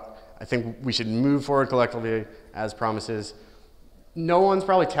about, I think we should move forward collectively as promises. No one's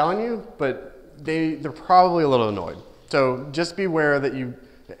probably telling you, but they're probably a little annoyed. So just be aware that you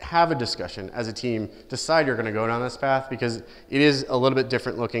have a discussion as a team, decide you're going to go down this path, because it is a little bit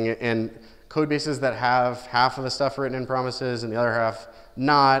different looking, and code bases that have half of the stuff written in promises and the other half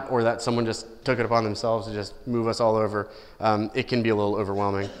not, or that someone just took it upon themselves to just move us all over, it can be a little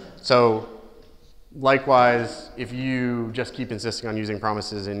overwhelming. So likewise, if you just keep insisting on using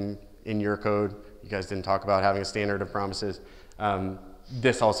promises in your code, you guys didn't talk about having a standard of promises,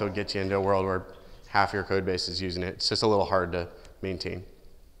 this also gets you into a world where half your code base is using it. It's just a little hard to maintain.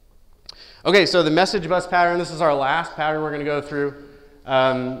 Okay, so the message bus pattern, this is our last pattern we're going to go through.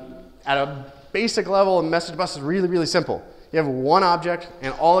 At a basic level, a message bus is really, really simple. You have one object,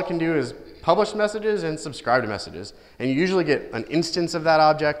 and all it can do is publish messages and subscribe to messages. And you usually get an instance of that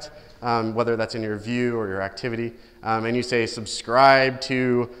object, whether that's in your view or your activity, and you say subscribe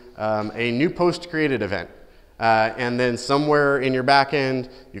to a new post created event. And then somewhere in your backend,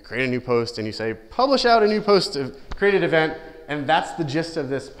 you create a new post and you say, publish out a new post created event, and that's the gist of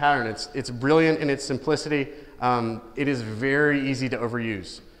this pattern. It's brilliant in its simplicity. It is very easy to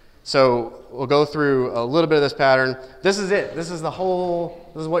overuse. So we'll go through a little bit of this pattern. This is it. This is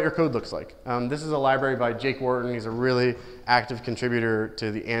what your code looks like. This is a library by Jake Wharton. He's a really active contributor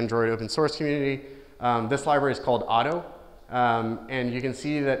to the Android open source community. This library is called Auto, and you can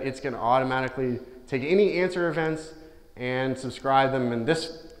see that it's going to automatically take any answer events and subscribe them, and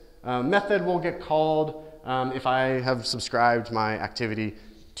this method will get called if I have subscribed my activity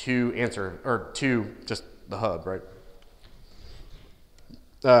to answer, or to just the hub, right?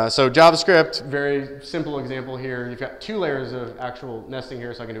 So JavaScript, very simple example here. You've got two layers of actual nesting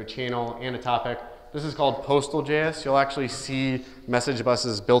here, so I can do a channel and a topic. This is called Postal.js. You'll actually see message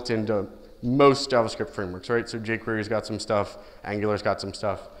buses built into most JavaScript frameworks, right? So jQuery's got some stuff, Angular's got some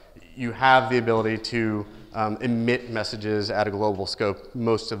stuff. You have the ability to emit messages at a global scope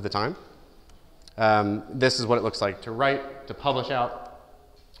most of the time. This is what it looks like to write, to publish out.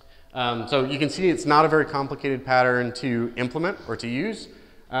 So you can see it's not a very complicated pattern to implement or to use.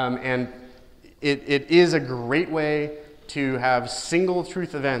 And it is a great way to have single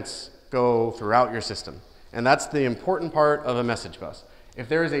truth events go throughout your system. And that's the important part of a message bus. If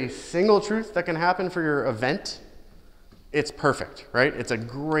there is a single truth that can happen for your event, it's perfect, right? It's a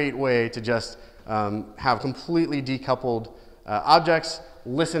great way to just have completely decoupled objects,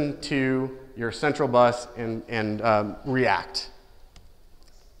 listen to your central bus, and react.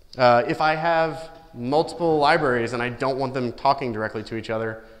 If I have multiple libraries and I don't want them talking directly to each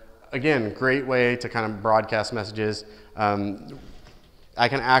other, again, great way to kind of broadcast messages. I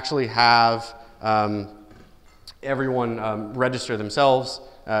can actually have everyone register themselves.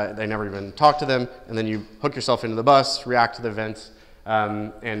 They never even talk to them, and then you hook yourself into the bus, react to the events,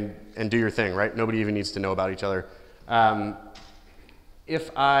 and do your thing, right? Nobody even needs to know about each other.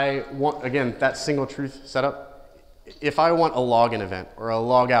 If I want, again, that single truth setup, if I want a login event or a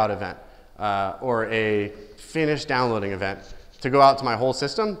logout event or a finish downloading event to go out to my whole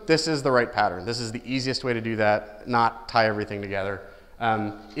system, this is the right pattern. This is the easiest way to do that, not tie everything together.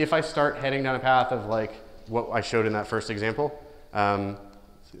 If I start heading down a path of like what I showed in that first example, let's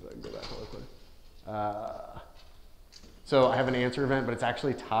see if I can go back really quick. So I have an answer event, but it's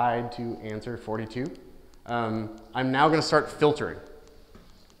actually tied to answer 42. I'm now going to start filtering.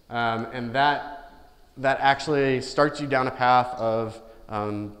 And that actually starts you down a path of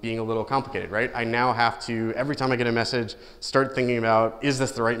being a little complicated, right? I now have to, every time I get a message, start thinking about, is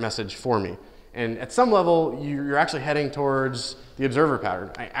this the right message for me? And at some level, you're actually heading towards the observer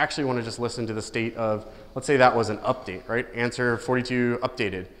pattern. I actually want to just listen to the state of, let's say that was an update, right? Answer 42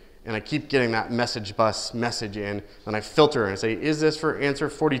 updated. And I keep getting that message bus message in, and I filter and I say, is this for answer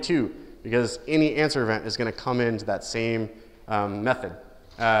 42? Because any answer event is going to come into that same method.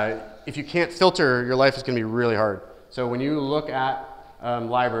 If you can't filter, your life is going to be really hard. So when you look at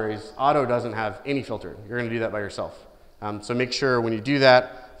libraries, Auto doesn't have any filter. You're going to do that by yourself. So make sure when you do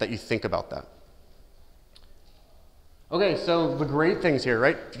that, that you think about that. Okay, so the great things here,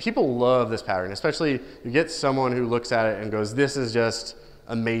 right? People love this pattern, especially you get someone who looks at it and goes, this is just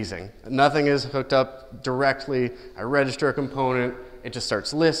amazing. Nothing is hooked up directly. I register a component. It just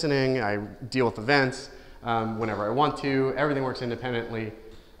starts listening. I deal with events whenever I want to. Everything works independently.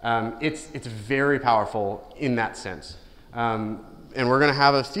 It's very powerful in that sense. And we're going to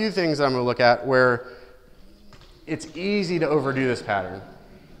have a few things that I'm going to look at where it's easy to overdo this pattern.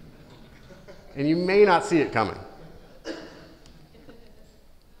 And you may not see it coming.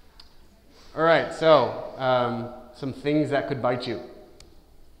 All right, so some things that could bite you.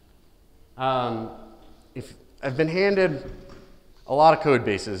 If I've been handed a lot of code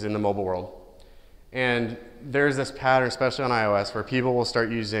bases in the mobile world, and there's this pattern, especially on iOS, where people will start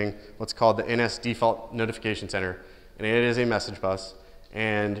using what's called the NS Default Notification Center, and it is a message bus,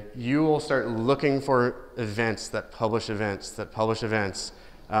 and you will start looking for events that publish events that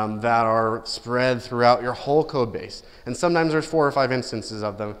are spread throughout your whole code base, and sometimes there's 4 or 5 instances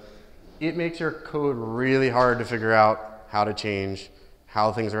of them. It makes your code really hard to figure out how to change,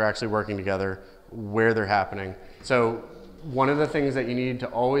 how things are actually working together, where they're happening. So one of the things that you need to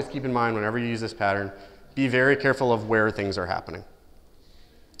always keep in mind whenever you use this pattern, be very careful of where things are happening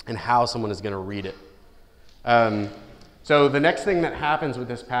and how someone is going to read it. So the next thing that happens with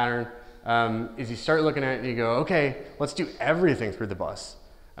this pattern is you start looking at it and you go, okay, let's do everything through the bus.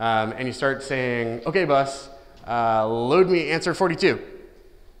 And you start saying, okay, bus, load me answer 42.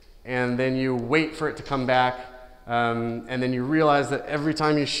 And then you wait for it to come back, and then you realize that every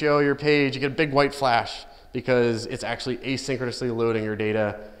time you show your page, you get a big white flash because it's actually asynchronously loading your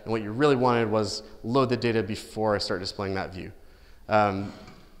data, and what you really wanted was load the data before I start displaying that view.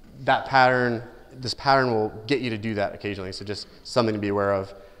 This pattern will get you to do that occasionally, so just something to be aware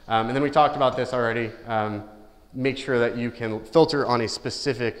of. And then we talked about this already. Make sure that you can filter on a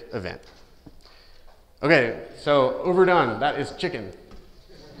specific event. Okay, so overdone, that is chicken.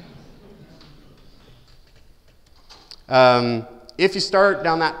 If you start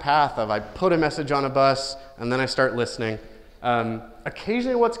down that path of I put a message on a bus and then I start listening,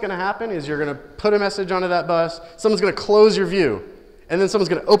 occasionally what's going to happen is you're going to put a message onto that bus, someone's going to close your view, and then someone's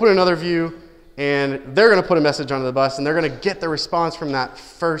going to open another view, and they're going to put a message onto the bus, and they're going to get the response from that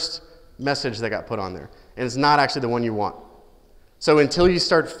first message that got put on there, and it's not actually the one you want. So until you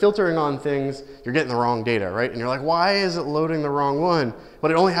start filtering on things, you're getting the wrong data, right? And you're like, why is it loading the wrong one? But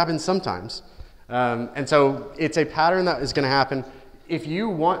it only happens sometimes. And so it's a pattern that is going to happen. If you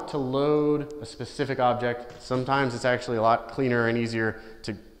want to load a specific object, sometimes it's actually a lot cleaner and easier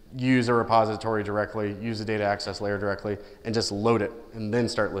to use a repository directly, use the data access layer directly, and just load it, and then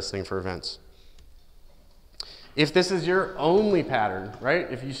start listening for events. If this is your only pattern,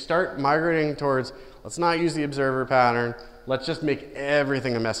 right? If you start migrating towards, let's not use the observer pattern, let's just make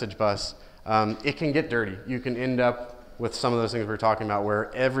everything a message bus, it can get dirty. You can end up with some of those things we were talking about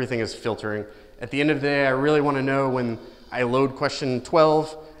where everything is filtering. At the end of the day, I really want to know when I load question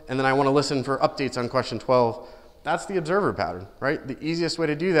 12, and then I want to listen for updates on question 12. That's the observer pattern, right? The easiest way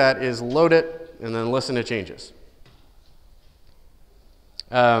to do that is load it and then listen to changes.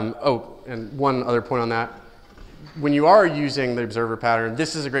 Oh, and one other point on that. When you are using the observer pattern,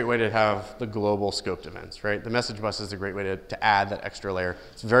 this is a great way to have the global scoped events, right? The message bus is a great way to add that extra layer.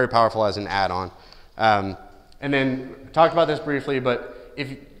 It's very powerful as an add-on. And then talked about this briefly, but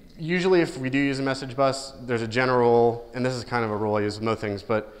usually if we do use a message bus, there's a general, and this is kind of a rule I use with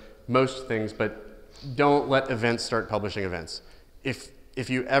most things, but don't let events start publishing events. If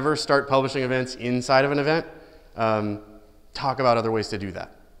you ever start publishing events inside of an event, talk about other ways to do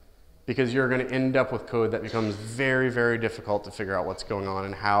that. Because you're going to end up with code that becomes very, very difficult to figure out what's going on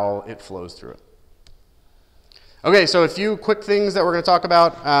and how it flows through it. Okay, so a few quick things that we're going to talk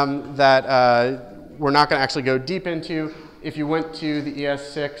about that we're not going to actually go deep into. If you went to the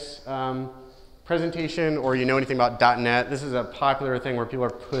ES6 presentation or you know anything about .NET, this is a popular thing where people are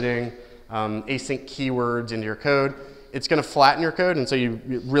putting async keywords into your code. It's going to flatten your code, and so it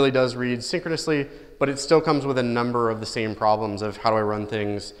really does read synchronously, but it still comes with a number of the same problems of how do I run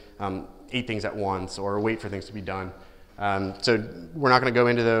things, 8 things at once, or wait for things to be done. So we're not going to go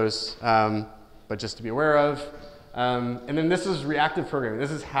into those, but just to be aware of. And then this is reactive programming.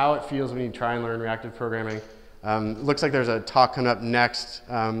 This is how it feels when you try and learn reactive programming. Looks like there's a talk coming up next.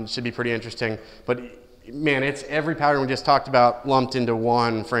 Should be pretty interesting. But man, it's every pattern we just talked about lumped into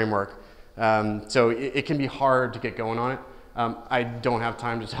one framework. So it can be hard to get going on it. I don't have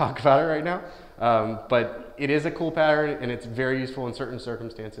time to talk about it right now. But it is a cool pattern, and it's very useful in certain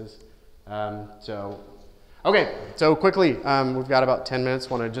circumstances. Okay, so quickly, we've got about 10 minutes.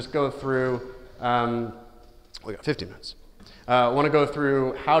 Want to just go through, we got 15 minutes. Want to go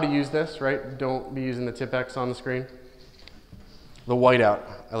through how to use this, right? Don't be using the TipX on the screen. The whiteout.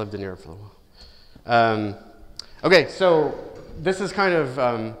 I lived in Europe for a while. Okay, so this is kind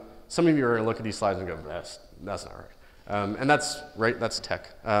of, some of you are going to look at these slides and go, that's not right. And that's right, that's tech.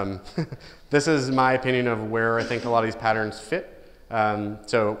 This is my opinion of where I think a lot of these patterns fit.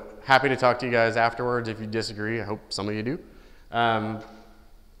 So happy to talk to you guys afterwards if you disagree. I hope some of you do.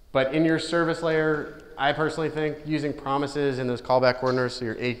 But in your service layer, I personally think using promises and those callback coordinators, so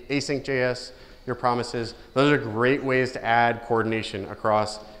your Async.js, your promises, those are great ways to add coordination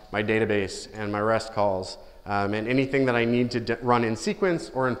across my database and my REST calls, and anything that I need to run in sequence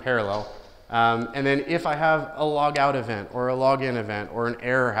or in parallel. And then if I have a log out event or a login event or an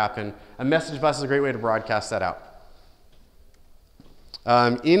error happen, a message bus is a great way to broadcast that out.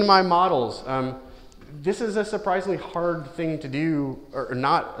 In my models, this is a surprisingly hard thing to do, or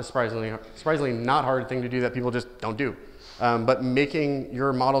not a surprisingly not hard thing to do that people just don't do. But making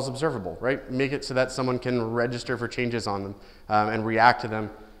your models observable, right? Make it so that someone can register for changes on them and react to them.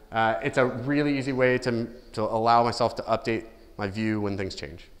 It's a really easy way to allow myself to update my view when things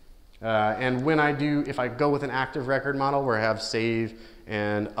change. And when I do, if I go with an active record model where I have save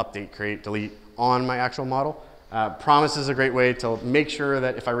and update, create, delete on my actual model, promise is a great way to make sure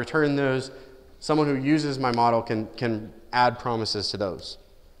that if I return those, someone who uses my model can add promises to those.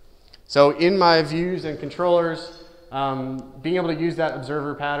 So in my views and controllers, being able to use that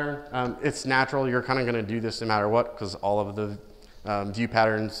observer pattern, it's natural. You're kind of going to do this no matter what because all of the view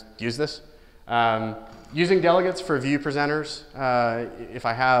patterns use this. Using delegates for view presenters, if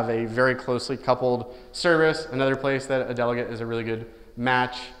I have a very closely coupled service, another place that a delegate is a really good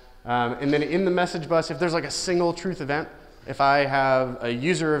match. And then in the message bus, if there's like a single truth event, if I have a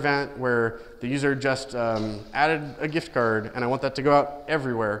user event where the user just added a gift card and I want that to go out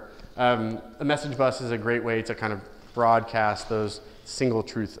everywhere, a message bus is a great way to kind of broadcast those single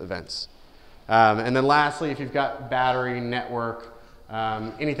truth events. And then lastly, if you've got battery, network,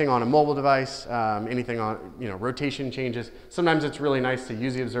 anything on a mobile device, anything on rotation changes, sometimes it's really nice to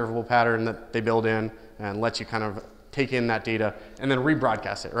use the observable pattern that they build in and let you kind of take in that data and then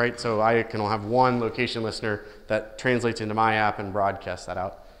rebroadcast it, right? So I can have one location listener that translates into my app and broadcasts that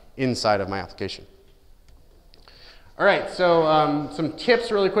out inside of my application. All right, so some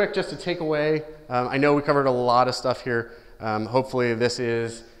tips really quick just to take away. I know we covered a lot of stuff here. Hopefully this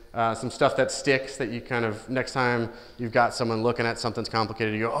is some stuff that sticks that you kind of, next time you've got someone looking at something's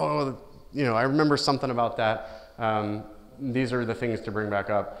complicated, you go, oh, I remember something about that. These are the things to bring back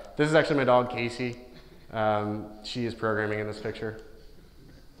up. This is actually my dog, Casey. She is programming in this picture.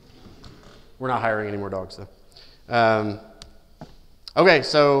 We're not hiring any more dogs though. Okay,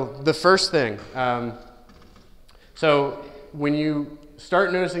 so the first thing. So when you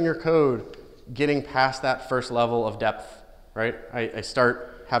start noticing your code getting past that first level of depth, right? I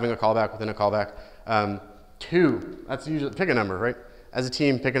start having a callback within a callback. 2, that's usually, pick a number, right? As a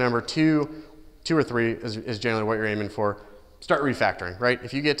team, pick a number. 2 or 3 is generally what you're aiming for. Start refactoring, right?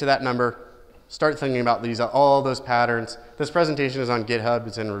 If you get to that number, start thinking about all those patterns. This presentation is on GitHub.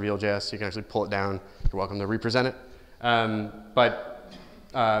 It's in Reveal.js, so you can actually pull it down. You're welcome to represent it. But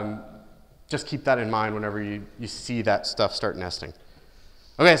just keep that in mind whenever you see that stuff start nesting.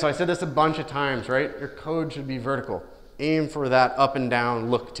 Okay, so I said this a bunch of times, right? Your code should be vertical. Aim for that up and down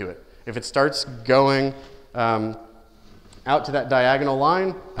look to it. If it starts going out to that diagonal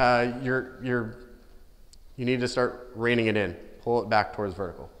line, you need to start reining it in. Pull it back towards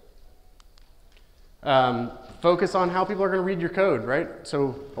vertical. Focus on how people are going to read your code, right?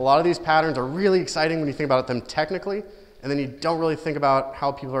 So a lot of these patterns are really exciting when you think about them technically, and then you don't really think about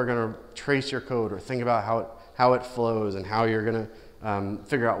how people are going to trace your code or think about how it flows and how you're going to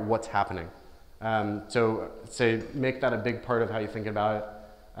figure out what's happening. So say make that a big part of how you think about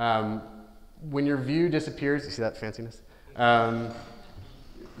it. When your view disappears, you see that fanciness?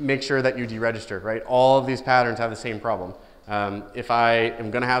 Make sure that you deregister, right? All of these patterns have the same problem. If I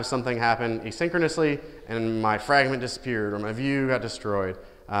am going to have something happen asynchronously and my fragment disappeared or my view got destroyed,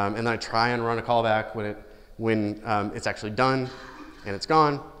 and then I try and run a callback when it's actually done and it's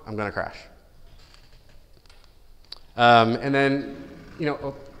gone, I'm going to crash. And then,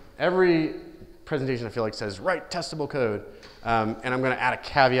 every presentation I feel like says write testable code, and I'm going to add a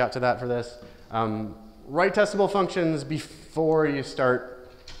caveat to that for this. Write testable functions before you start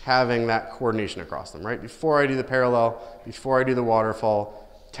having that coordination across them, right? Before I do the parallel, before I do the waterfall,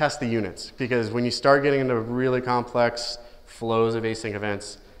 test the units. Because when you start getting into really complex flows of async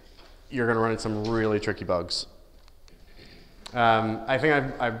events, you're going to run into some really tricky bugs. I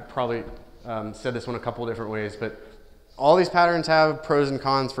think I've probably said this one a couple of different ways, but all these patterns have pros and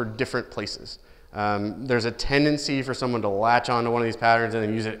cons for different places. There's a tendency for someone to latch onto one of these patterns and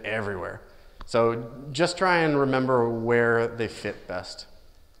then use it everywhere. So just try and remember where they fit best.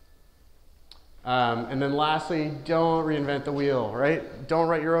 And then lastly, don't reinvent the wheel, right? Don't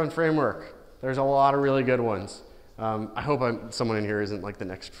write your own framework. There's a lot of really good ones. I hope someone in here isn't like the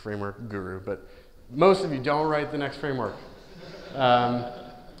next framework guru, but most of you don't write the next framework.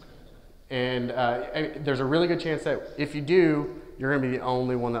 There's a really good chance that if you do, you're going to be the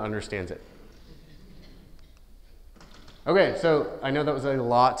only one that understands it. Okay, so I know that was a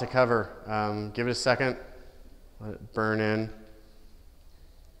lot to cover. Give it a second, let it burn in.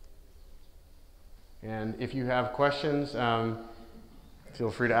 And if you have questions,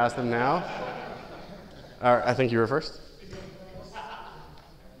 feel free to ask them now. I think you were first.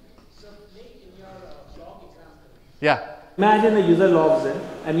 Yeah. Imagine a user logs in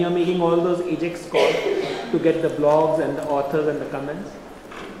and you're making all those Ajax calls to get the blogs and the authors and the comments.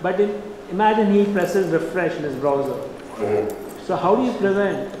 But imagine he presses refresh in his browser. Mm-hmm. So how do you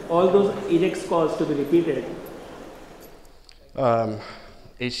prevent all those Ajax calls to be repeated?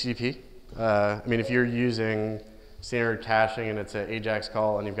 HTTP. I mean, if you're using standard caching and it's an Ajax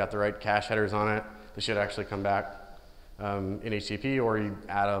call and you've got the right cache headers on it, they should actually come back in HTTP, or you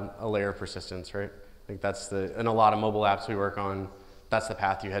add a layer of persistence, right? I think that's in a lot of mobile apps we work on, that's the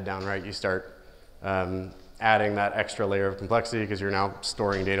path you head down, right? You start adding that extra layer of complexity because you're now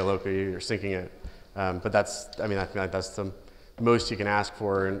storing data locally, you're syncing it. But I feel like that's the most you can ask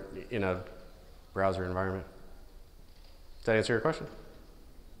for in a browser environment. Does that answer your question?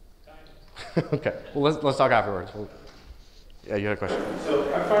 Okay, well let's talk afterwards. Yeah, you had a question.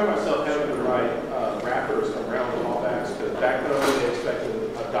 So I find myself having to write wrappers around callbacks, because back then they expected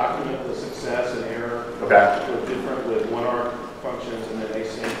a document the success and error. Okay. With different with 1R functions, and then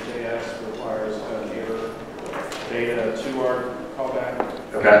Async JS requires an error data 2R callback.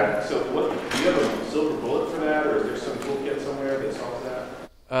 Okay. So do you have a silver bullet for that, or is there some toolkit somewhere that solves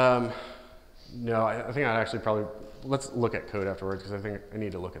that? No, I think I'd actually probably, let's look at code afterwards, because I think I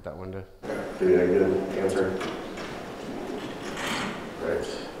need to look at that one to give you a good answer. Right.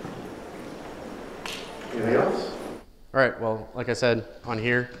 Anything else? All right, well, like I said, on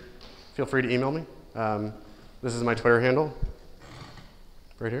here, feel free to email me. This is my Twitter handle,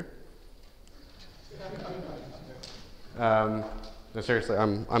 right here. No, seriously,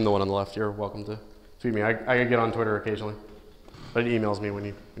 I'm the one on the left. You're welcome to tweet me. I get on Twitter occasionally, but it emails me when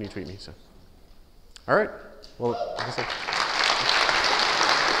you tweet me. So, all right. Well, like I said.